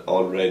had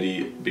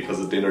already, because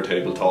of dinner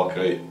table talk,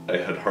 I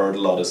had heard a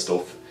lot of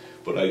stuff,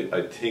 but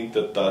I think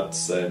that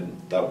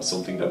that was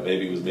something that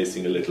maybe was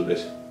missing a little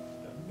bit.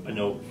 I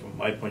know from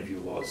my point of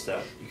view was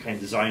that you kind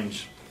of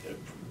designed a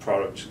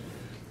product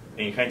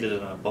and you kind of did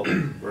it in a bubble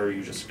where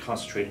you just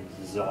concentrated on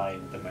the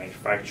design, the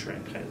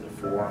manufacturing, kind of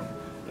the form,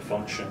 the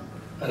function.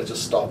 And it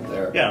just stopped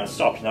there. Yeah, it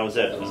stopped and that was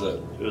it. That was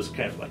it. It was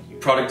kind of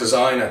like... Product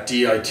design at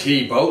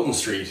DIT Bolton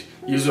Street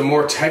used a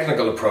more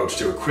technical approach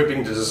to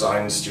equipping the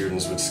design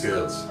students with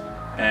skills.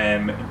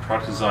 In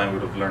product design, we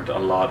would have learned a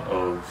lot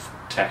of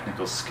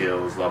technical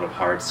skills, a lot of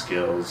hard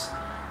skills.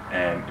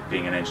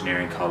 Being an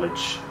engineering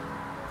college,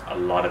 a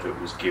lot of it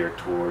was geared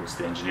towards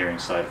the engineering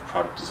side of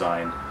product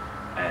design.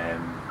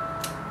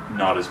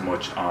 Not as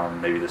much on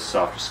maybe the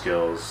softer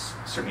skills,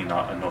 certainly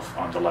not enough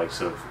on the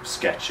likes of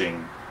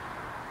sketching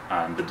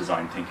and the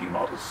design thinking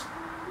models.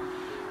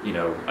 You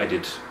know, I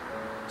did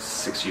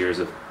 6 years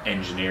of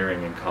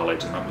engineering in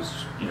college, and that was,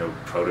 you know,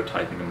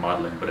 prototyping and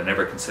modelling, but I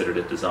never considered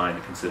it design, I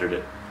considered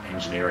it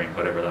engineering,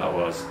 whatever that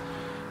was.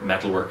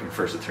 Metalworking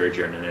first to third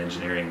year and then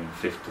engineering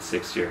fifth to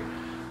sixth year.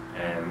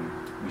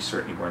 We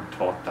certainly weren't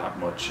taught that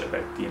much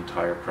about the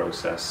entire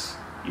process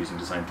using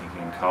design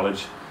thinking in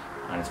college,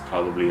 and it's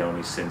probably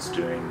only since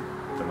doing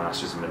the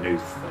Masters in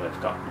Maynooth that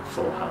I've gotten a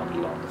full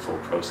handle on the full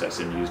process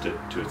and used it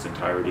to its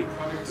entirety.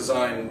 Product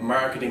design,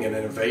 marketing and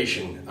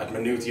innovation at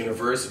Maynooth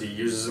University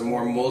uses a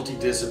more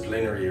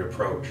multidisciplinary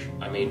approach.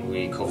 I mean,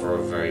 we cover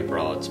a very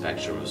broad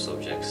spectrum of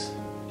subjects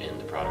in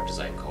the product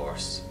design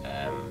course.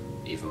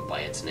 Even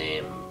by its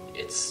name,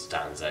 it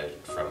stands out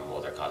from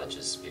other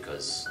colleges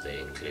because they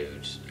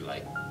include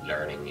like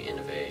learning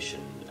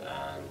innovation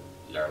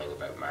and learning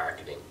about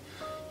marketing.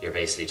 You're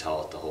basically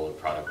taught the whole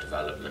product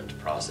development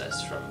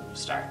process from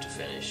start to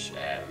finish,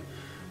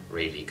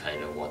 really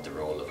kind of what the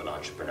role of an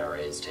entrepreneur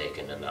is,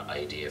 taking an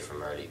idea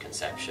from early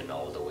conception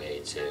all the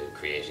way to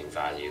creating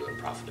value and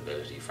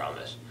profitability from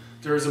it.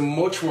 There is a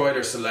much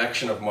wider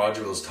selection of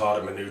modules taught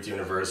at Maynooth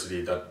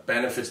University that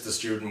benefits the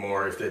student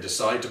more if they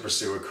decide to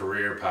pursue a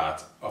career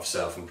path of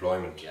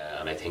self-employment. Yeah,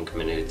 and I think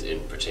Maynooth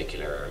in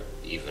particular,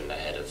 even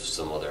ahead of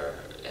some other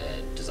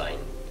design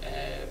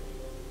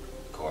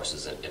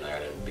courses in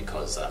Ireland,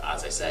 because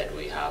as I said,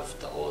 we have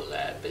the whole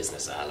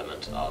business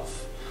element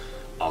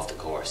of the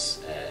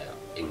course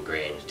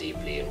ingrained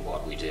deeply in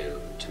what we do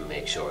to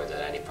make sure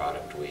that any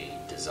product we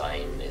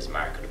design is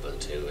marketable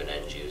to an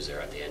end user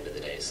at the end of the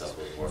day. So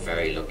we're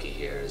very lucky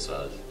here as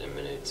well in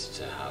Maynooth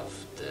to have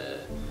the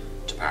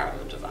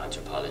Department of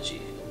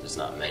Anthropology. There's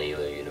not many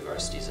other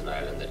universities in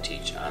Ireland that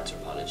teach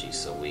anthropology,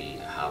 so we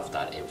have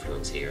that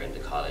influence here in the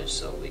college,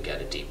 so we get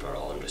a deeper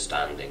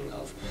understanding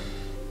of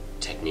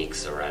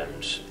techniques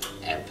around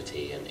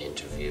empathy and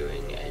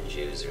interviewing end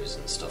users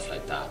and stuff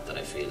like that that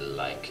I feel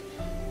like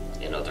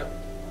in other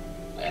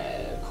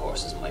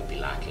courses might be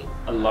lacking.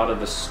 A lot of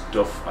the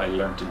stuff I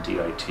learnt in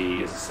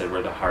DIT, as I said,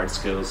 were the hard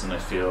skills, and I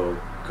feel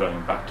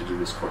going back to do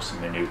this course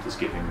in Maynooth is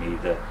giving me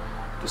the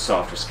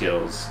softer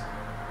skills,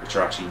 which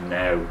are actually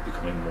now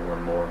becoming more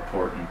and more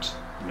important.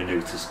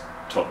 Maynooth has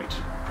taught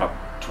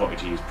me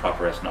to use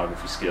proper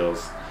ethnography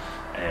skills,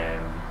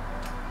 and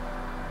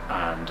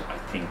I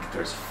think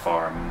there's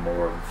far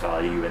more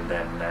value in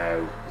them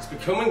now. It's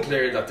becoming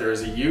clear that there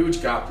is a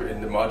huge gap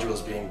in the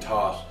modules being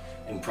taught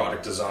in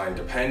product design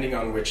depending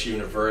on which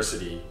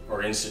university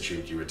or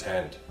institute you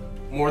attend.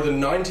 More than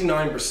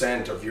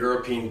 99% of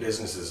European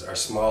businesses are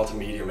small to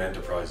medium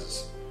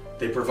enterprises.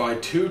 They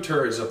provide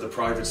 2/3 of the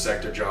private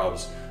sector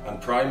jobs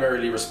and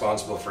primarily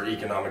responsible for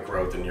economic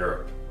growth in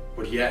Europe.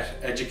 But yet,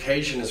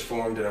 education is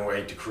formed in a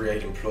way to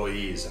create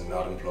employees and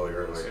not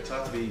employers. It's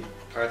had to be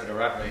part of the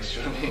rat race,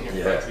 you know what I mean? You're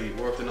Yeah. meant to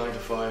be work the 9 to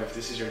 5,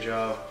 this is your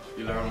job,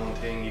 you learn one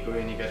thing, you go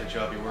in, you get a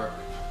job, you work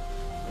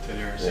until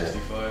you're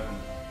 65. And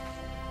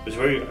It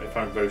was I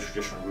found a very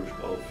traditional route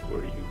of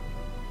where you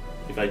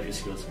develop your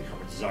skills to become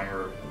a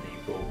designer, and then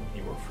you go and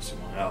you work for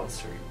someone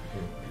else, or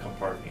you become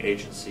part of an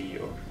agency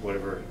or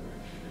whatever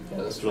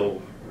the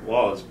flow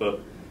was. But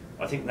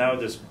I think now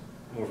there's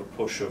more of a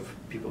push of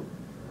people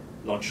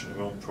launching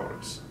their own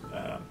products.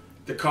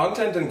 The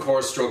content and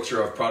course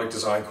structure of product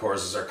design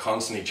courses are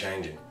constantly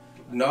changing.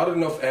 Not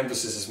enough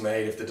emphasis is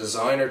made if the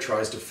designer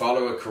tries to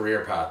follow a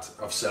career path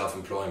of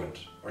self-employment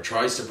or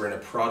tries to bring a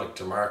product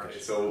to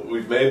market. So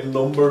we've made a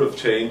number of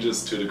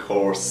changes to the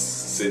course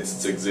since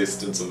its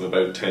existence of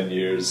about 10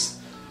 years.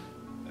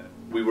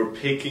 We were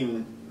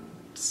picking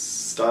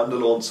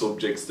standalone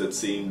subjects that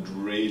seemed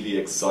really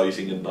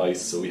exciting and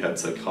nice. So we had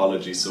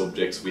psychology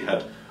subjects, we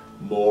had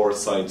more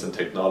science and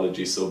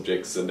technology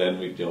subjects, and then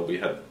we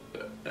had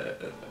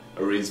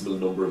a reasonable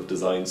number of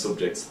design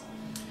subjects.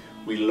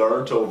 We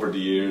learnt over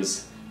the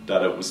years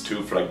that it was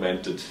too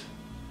fragmented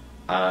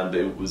and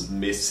it was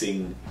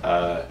missing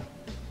a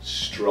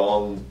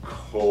strong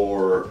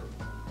core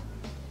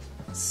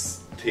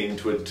thing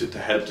to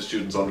help the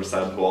students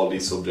understand how all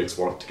these subjects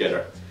work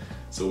together.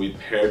 So we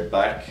pared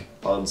back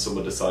on some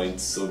of the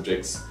science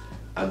subjects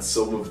and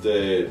some of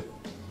the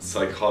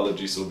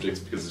psychology subjects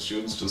because the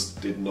students just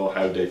didn't know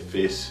how they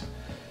fit,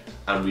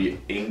 and we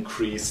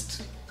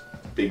increased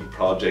big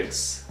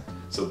projects,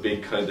 so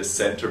big kind of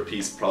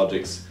centerpiece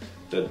projects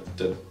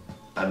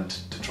and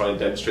to try and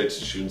demonstrate to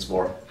the students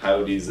more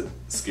how these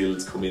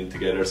skills come in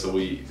together. So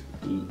we,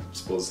 I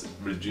suppose,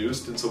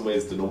 reduced in some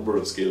ways the number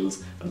of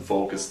skills and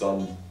focused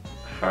on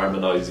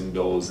harmonising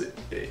those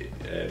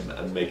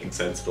and making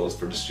sense of those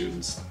for the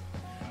students.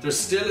 There's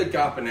still a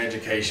gap in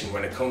education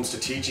when it comes to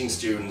teaching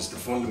students the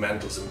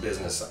fundamentals in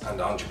business and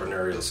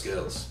entrepreneurial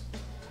skills.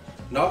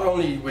 Not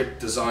only with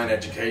design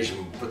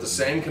education, but the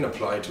same can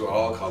apply to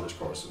all college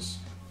courses.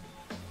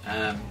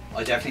 I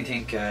definitely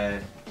think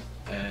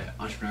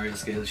entrepreneurial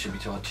skills should be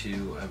taught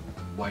to a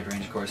wide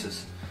range of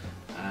courses.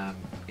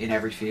 In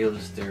every field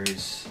there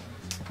is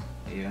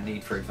a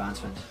need for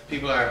advancement.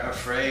 People are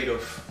afraid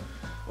of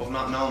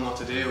not knowing what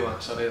to do,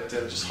 so they'll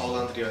just hold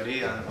on to the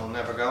idea and it'll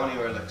never go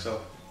anywhere. Like,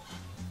 so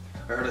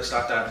I heard a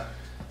stat that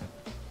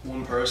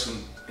one person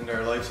in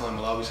their lifetime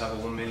will always have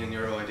a €1 million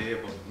idea,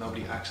 but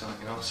nobody acts on it,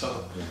 you know.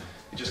 So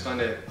it just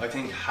kind of, I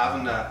think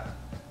having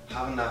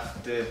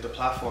the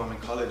platform in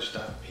college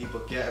that people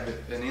get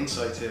an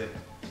insight to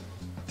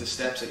the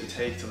steps that you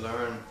take to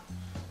learn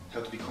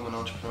how to become an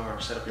entrepreneur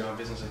or set up your own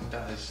business, I think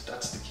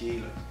that's the key.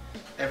 Like,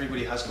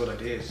 everybody has good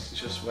ideas, it's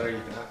just whether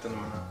you can act on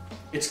them or not.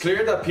 It's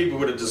clear that people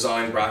with a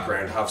design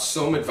background have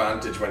some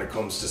advantage when it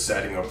comes to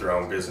setting up their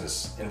own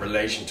business in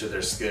relation to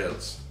their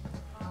skills.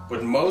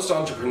 But most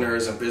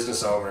entrepreneurs and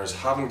business owners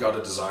haven't got a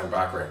design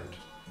background.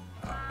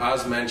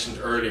 As mentioned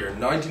earlier,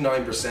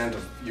 99%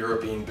 of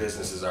European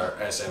businesses are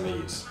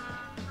SMEs.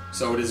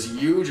 So it is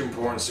huge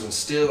importance to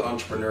instill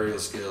entrepreneurial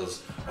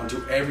skills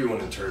onto everyone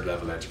in third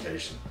level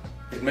education.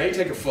 It may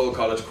take a full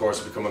college course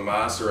to become a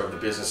master of the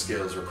business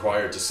skills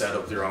required to set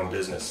up their own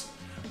business,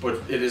 but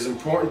it is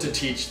important to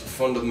teach the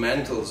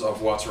fundamentals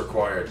of what's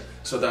required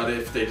so that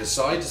if they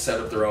decide to set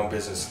up their own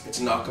business, it's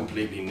not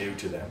completely new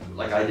to them.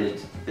 Like, I did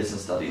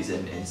business studies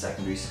in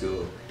secondary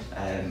school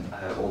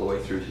all the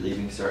way through to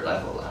leaving cert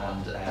level,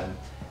 and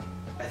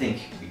I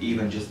think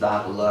even just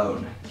that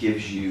alone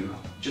gives you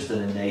just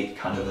an innate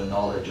kind of a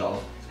knowledge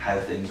of how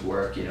things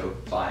work, you know,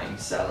 buying,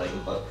 selling.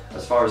 But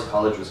as far as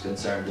college was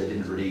concerned, they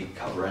didn't really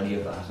cover any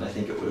of that, and I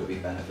think it would have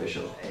been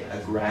beneficial. A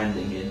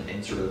grounding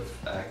in sort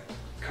of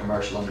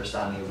commercial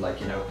understanding of,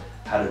 like, you know,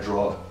 how to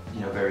draw,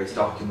 you know, various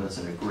documents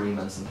and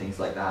agreements and things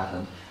like that,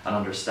 and an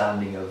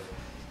understanding of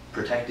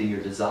protecting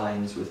your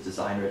designs with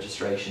design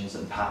registrations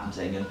and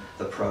patenting and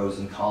the pros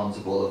and cons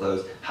of all of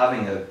those.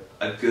 Having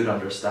a good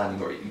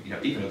understanding, or, you know,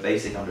 even a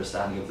basic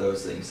understanding of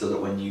those things, so that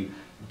when you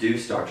do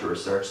start to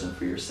research them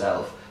for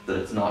yourself, that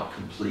it's not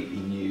completely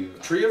new.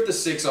 3 of the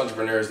 6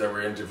 entrepreneurs that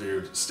were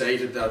interviewed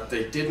stated that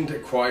they didn't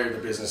acquire the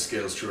business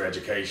skills through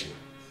education,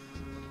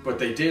 but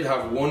they did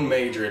have one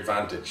major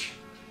advantage.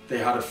 They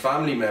had a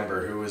family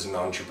member who was an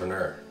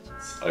entrepreneur.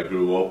 I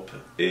grew up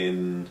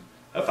in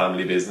a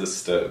family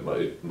business that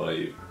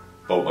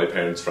both my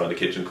parents ran a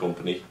kitchen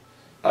company.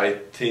 I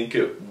think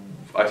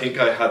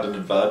I had an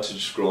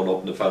advantage growing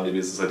up in a family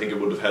business. I think it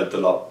would have helped a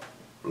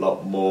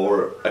lot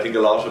more. I think a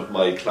lot of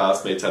my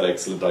classmates had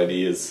excellent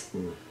ideas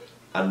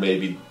and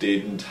maybe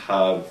didn't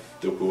have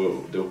the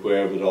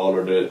wherewithal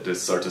or the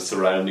sort of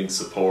surrounding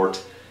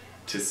support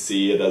to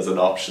see it as an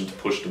option to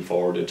push them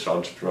forward into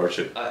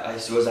entrepreneurship. I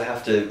suppose I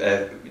have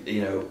to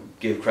you know,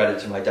 give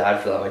credit to my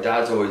dad for that. My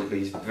dad's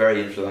he's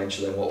very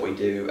influential in what we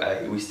do.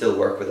 We still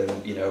work with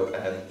him, you know.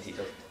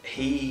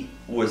 He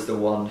was the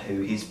one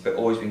who, he's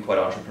always been quite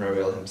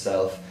entrepreneurial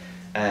himself,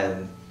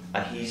 and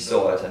he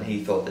saw it and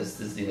he thought this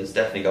you know, there's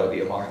definitely got to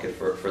be a market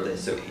for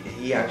this. So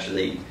he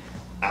actually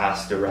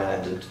asked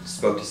around and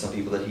spoke to some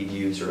people that he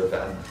knew sort of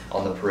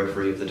on the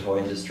periphery of the toy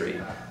industry.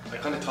 I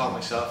kind of taught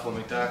myself, but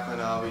my dad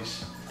kind of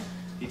always,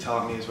 he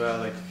taught me as well.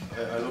 Like,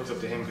 I looked up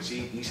to him because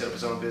he set up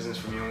his own business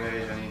from a young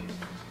age, and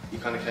he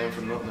kind of came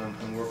from nothing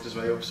and worked his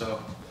way up.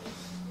 So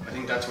I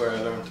think that's where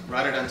I learned.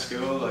 Rather than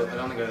school,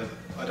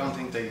 I don't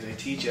think they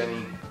teach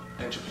any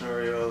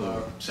entrepreneurial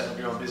or set up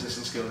your own business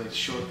in school. They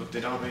should, but they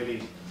don't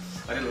really.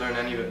 I didn't learn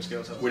any of it in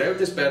school. So. Without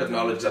this bed of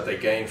knowledge that they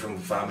gained from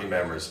the family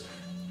members,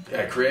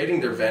 creating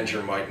their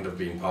venture mightn't have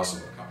been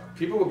possible.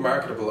 People with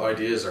marketable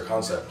ideas or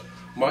concept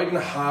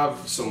mightn't have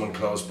someone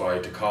close by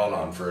to call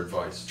on for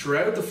advice.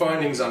 Throughout the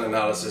findings and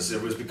analysis,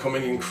 it was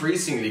becoming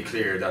increasingly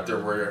clear that there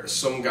were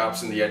some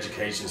gaps in the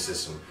education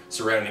system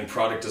surrounding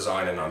product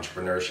design and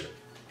entrepreneurship.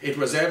 It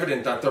was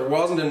evident that there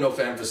wasn't enough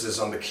emphasis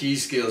on the key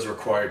skills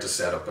required to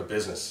set up a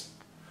business.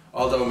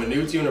 Although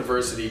Maynooth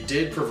University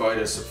did provide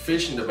a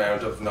sufficient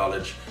amount of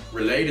knowledge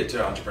related to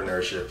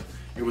entrepreneurship,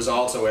 it was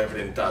also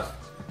evident that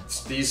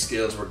these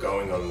skills were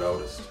going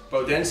unnoticed.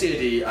 Both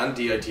NCAD and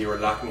DIT were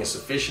lacking a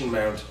sufficient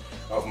amount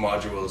of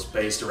modules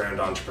based around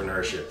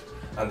entrepreneurship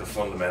and the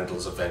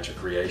fundamentals of venture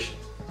creation.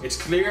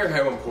 It's clear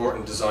how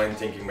important design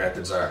thinking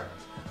methods are,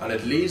 and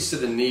it leads to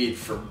the need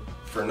for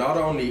not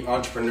only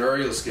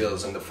entrepreneurial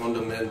skills and the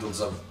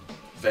fundamentals of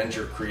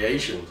venture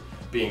creation,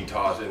 being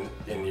taught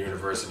in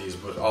universities,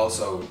 but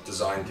also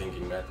design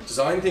thinking methods.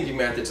 Design thinking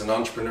methods and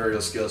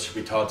entrepreneurial skills should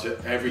be taught to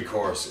every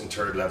course in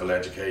third level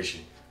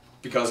education,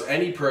 because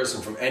any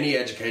person from any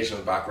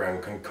educational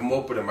background can come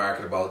up with a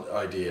marketable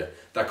idea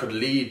that could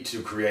lead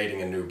to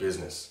creating a new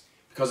business,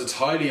 because it's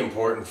highly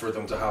important for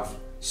them to have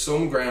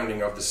some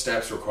grounding of the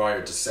steps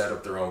required to set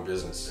up their own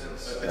business.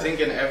 I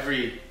think in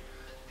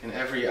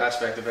every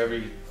aspect of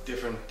every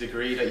different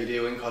degree that you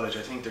do in college,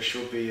 I think there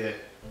should be a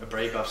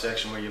break-off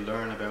section where you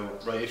learn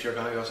about, right, if you're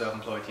going to go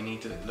self-employed, you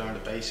need to learn the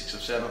basics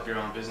of setting up your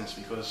own business,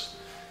 because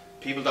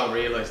people don't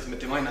realise,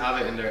 they might have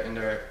it in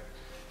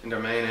their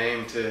main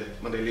aim to,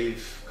 when they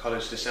leave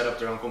college, to set up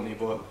their own company,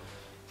 but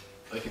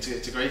like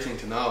it's a great thing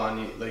to know,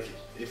 and like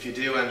if you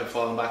do end up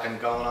falling back and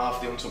going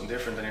off doing something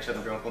different and you're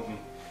setting up your own company,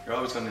 you're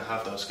always going to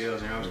have those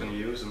skills and you're always going to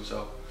use them.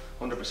 So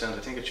 100%, I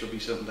think it should be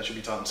something that should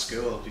be taught in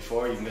school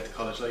before you can get to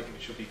college. Like,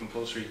 it should be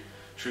compulsory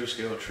through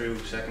school, through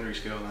secondary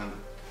school, and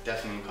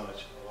definitely in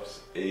college.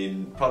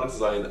 In product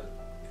design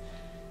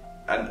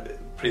and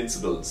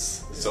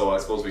principles, so I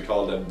suppose we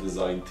call them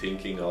design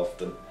thinking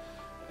often,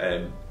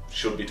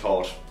 should be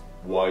taught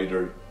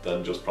wider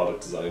than just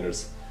product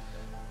designers.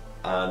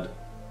 And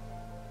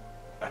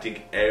I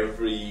think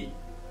every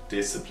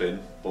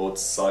discipline, both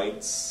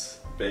science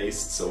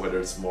based, so whether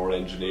it's more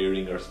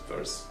engineering or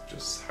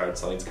just hard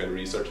science kind of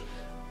research,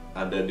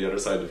 and then the other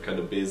side of kind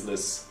of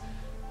business,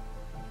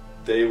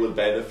 they will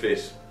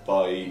benefit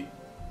by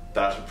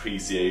that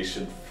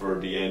appreciation for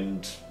the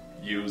end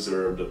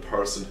user, the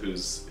person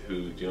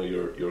who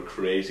you're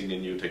creating a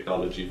new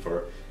technology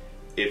for.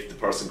 If the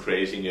person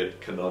creating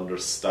it can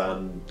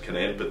understand, can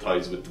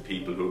empathize with the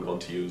people who are going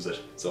to use it.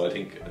 So I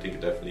think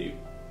it definitely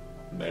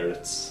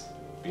merits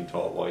being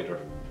taught wider.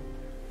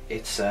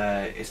 It's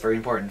very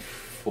important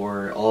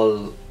for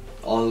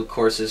all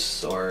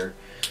courses or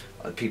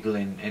people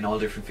in all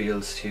different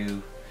fields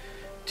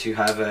to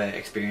have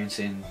experience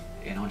in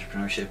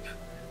entrepreneurship.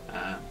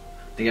 I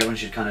think everyone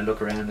should kind of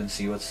look around and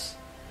see what's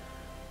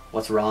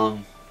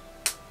wrong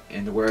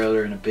in the world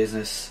or in a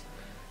business,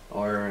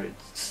 or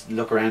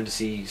look around to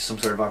see some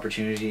sort of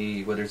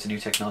opportunity, whether it's a new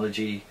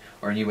technology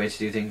or a new way to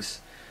do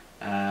things,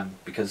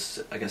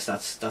 because I guess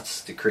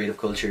that's the creative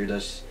culture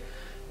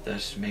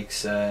that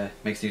makes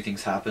new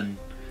things happen.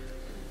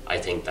 I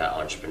think that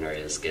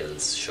entrepreneurial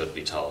skills should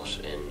be taught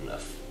in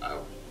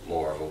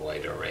more of a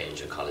wider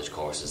range of college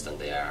courses than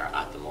they are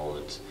at the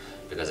moment,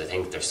 because I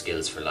think they're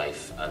skills for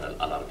life, and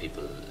a lot of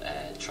people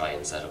try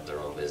and set up their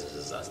own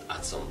businesses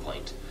at some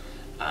point,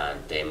 and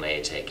they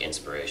may take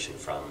inspiration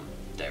from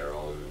their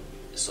own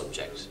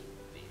subject.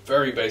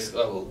 Very basic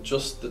level,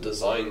 just the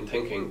design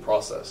thinking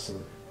process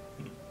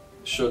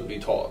should be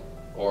taught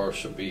or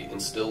should be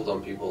instilled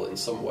on people in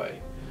some way.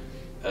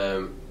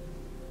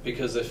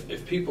 Because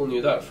if people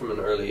knew that from an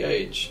early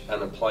age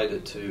and applied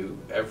it to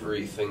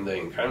everything they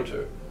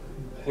encounter,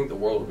 I think the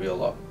world would be a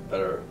lot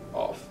better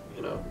off,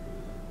 you know.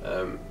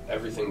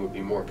 Everything would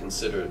be more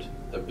considered,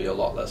 there'd be a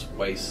lot less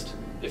waste.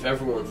 If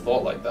everyone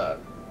thought like that,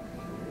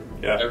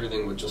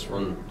 everything would just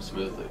run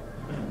smoothly.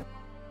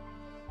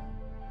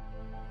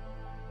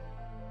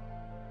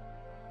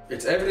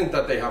 It's evident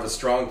that they have a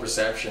strong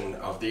perception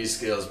of these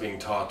skills being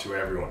taught to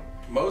everyone.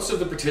 Most of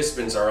the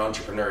participants are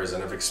entrepreneurs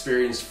and have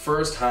experienced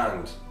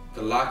firsthand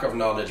the lack of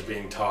knowledge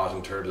being taught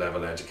in third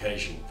level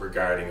education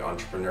regarding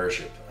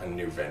entrepreneurship and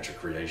new venture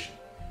creation.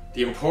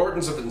 The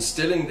importance of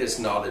instilling this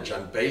knowledge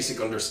and basic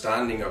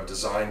understanding of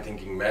design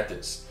thinking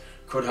methods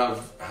could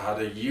have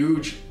had a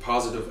huge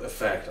positive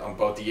effect on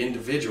both the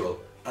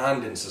individual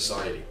and in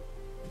society.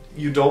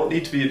 You don't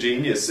need to be a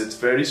genius. It's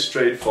very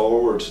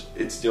straightforward.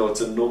 It's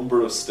a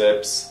number of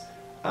steps,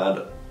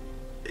 and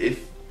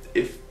if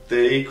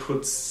they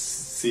could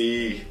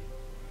see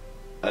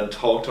and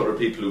talk to other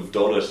people who've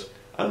done it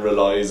and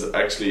realise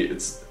actually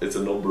it's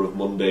a number of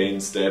mundane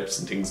steps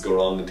and things go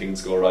wrong and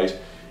things go right,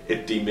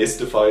 it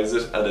demystifies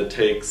it, and it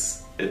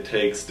takes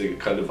the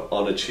kind of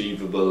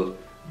unachievable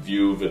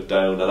view of it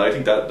down, and I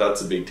think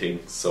that's a big thing.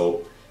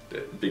 So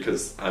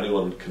because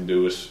anyone can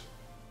do it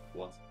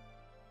once.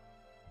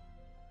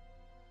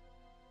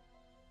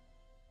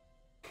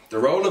 The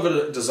role of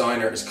a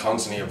designer is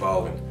constantly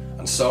evolving,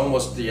 and so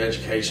must the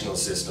educational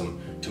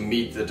system to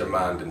meet the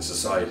demand in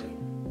society.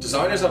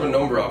 Designers have a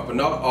number of, but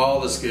not all,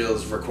 the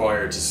skills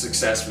required to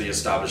successfully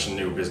establish a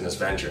new business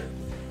venture.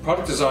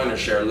 Product designers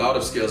share a lot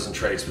of skills and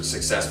traits with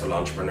successful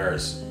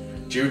entrepreneurs,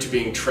 due to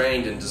being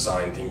trained in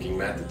design thinking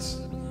methods.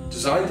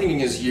 Design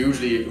thinking is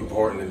hugely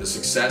important in the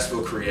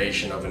successful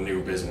creation of a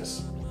new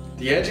business.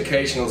 The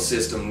educational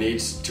system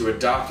needs to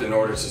adapt in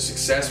order to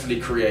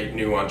successfully create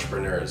new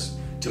entrepreneurs,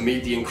 to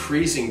meet the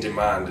increasing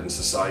demand in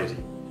society.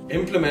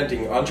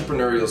 Implementing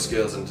entrepreneurial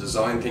skills and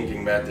design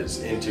thinking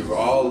methods into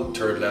all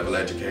third level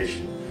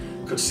education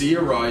could see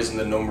a rise in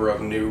the number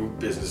of new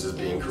businesses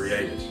being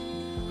created,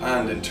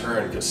 and in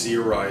turn could see a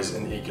rise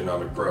in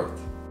economic growth.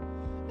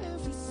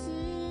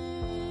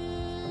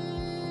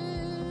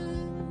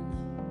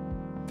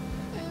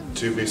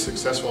 To be a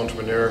successful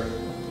entrepreneur,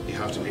 you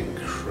have to be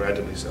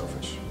incredibly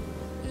selfish.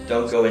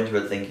 Don't go into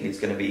it thinking it's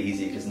going to be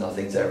easy, because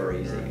nothing's ever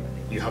easy.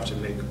 You have to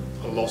make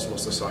lots and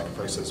lots of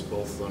sacrifices,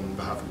 both on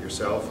behalf of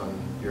yourself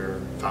and your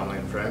family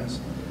and friends,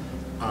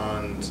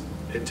 and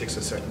it takes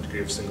a certain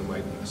degree of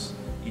single-mindedness.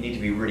 You need to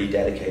be really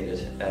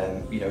dedicated,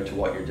 to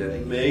what you're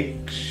doing.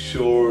 Make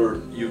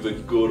sure you have a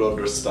good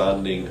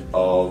understanding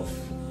of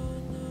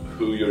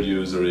who your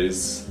user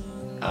is,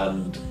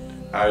 and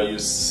are you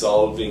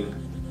solving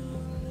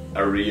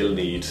a real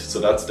need. So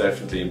that's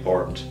definitely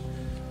important.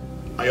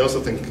 I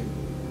also think,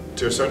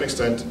 to a certain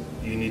extent,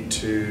 you need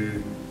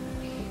to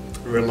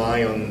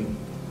rely on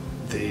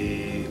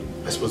the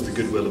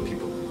goodwill of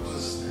people.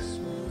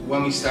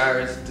 When we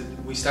started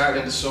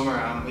in the summer,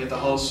 and we had the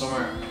whole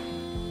summer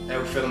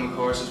out filming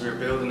courses, we were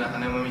building it,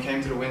 and then when we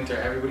came to the winter,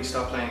 everybody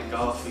stopped playing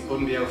golf. We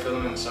couldn't be out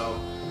filming, so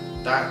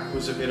that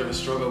was a bit of a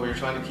struggle. We were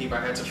trying to keep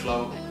our heads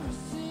afloat.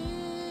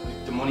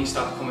 The money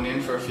stopped coming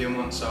in for a few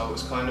months, so it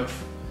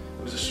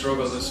was a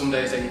struggle. There's some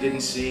days that you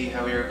didn't see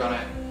how we were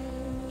gonna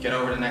get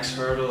over the next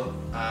hurdle,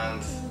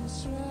 and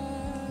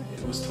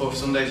it was tough.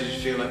 Some days you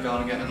just feel like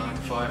going and getting a 9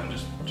 to 5 and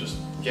just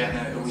getting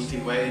a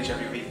weekly wage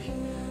every week.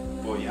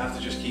 But you have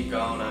to just keep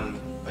going, and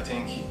I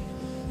think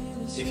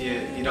if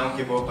you don't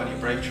give up and you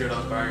break through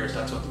those barriers,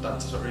 that's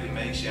what really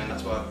makes you, and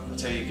that's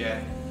how you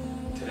get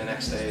to the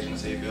next stage, and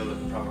that's how you build a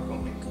proper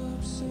company.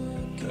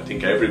 I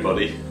think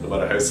everybody, no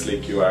matter how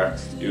slick you are,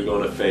 you're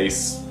going to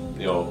face,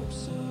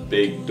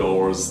 big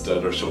doors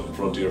that are shut in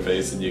front of your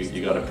face, and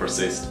you got to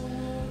persist.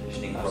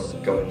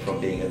 Going from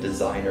being a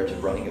designer to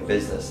running a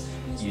business,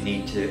 you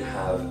need to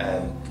have,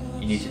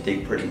 you need to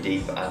dig pretty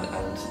deep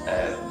and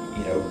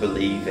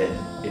believe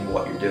in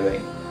what you're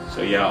doing.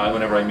 So yeah,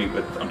 whenever I meet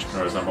with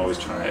entrepreneurs, I'm always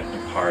trying to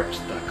impart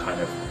that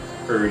kind of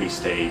early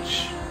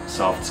stage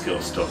soft skill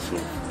stuff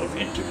of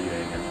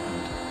interviewing and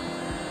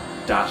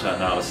data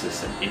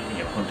analysis and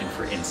hunting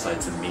for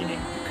insights and meaning,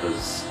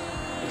 because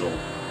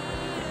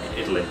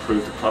it'll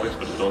improve the product,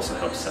 but it'll also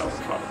help sell the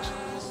product.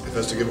 If I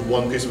was to give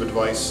one piece of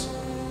advice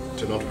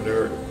to an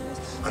entrepreneur,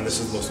 and this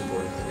is the most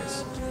important thing,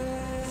 is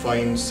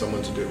find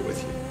someone to do it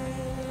with you.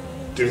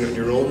 Doing it on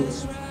your own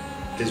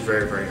is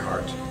very, very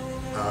hard,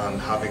 and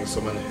having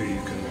someone who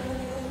you can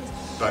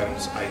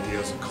bounce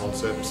ideas and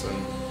concepts,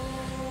 and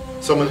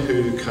someone who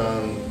you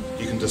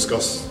can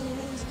discuss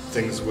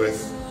things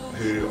with,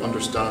 who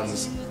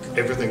understands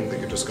everything that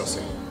you're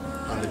discussing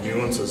and the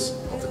nuances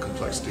of the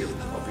complexity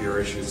of your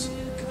issues,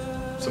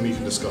 someone you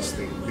can discuss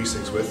these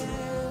things with,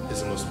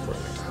 is the most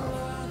important thing to have.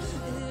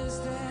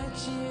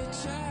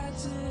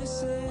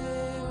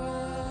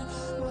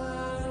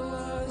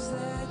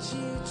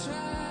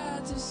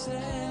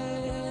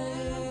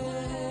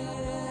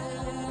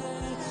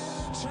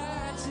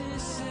 Try to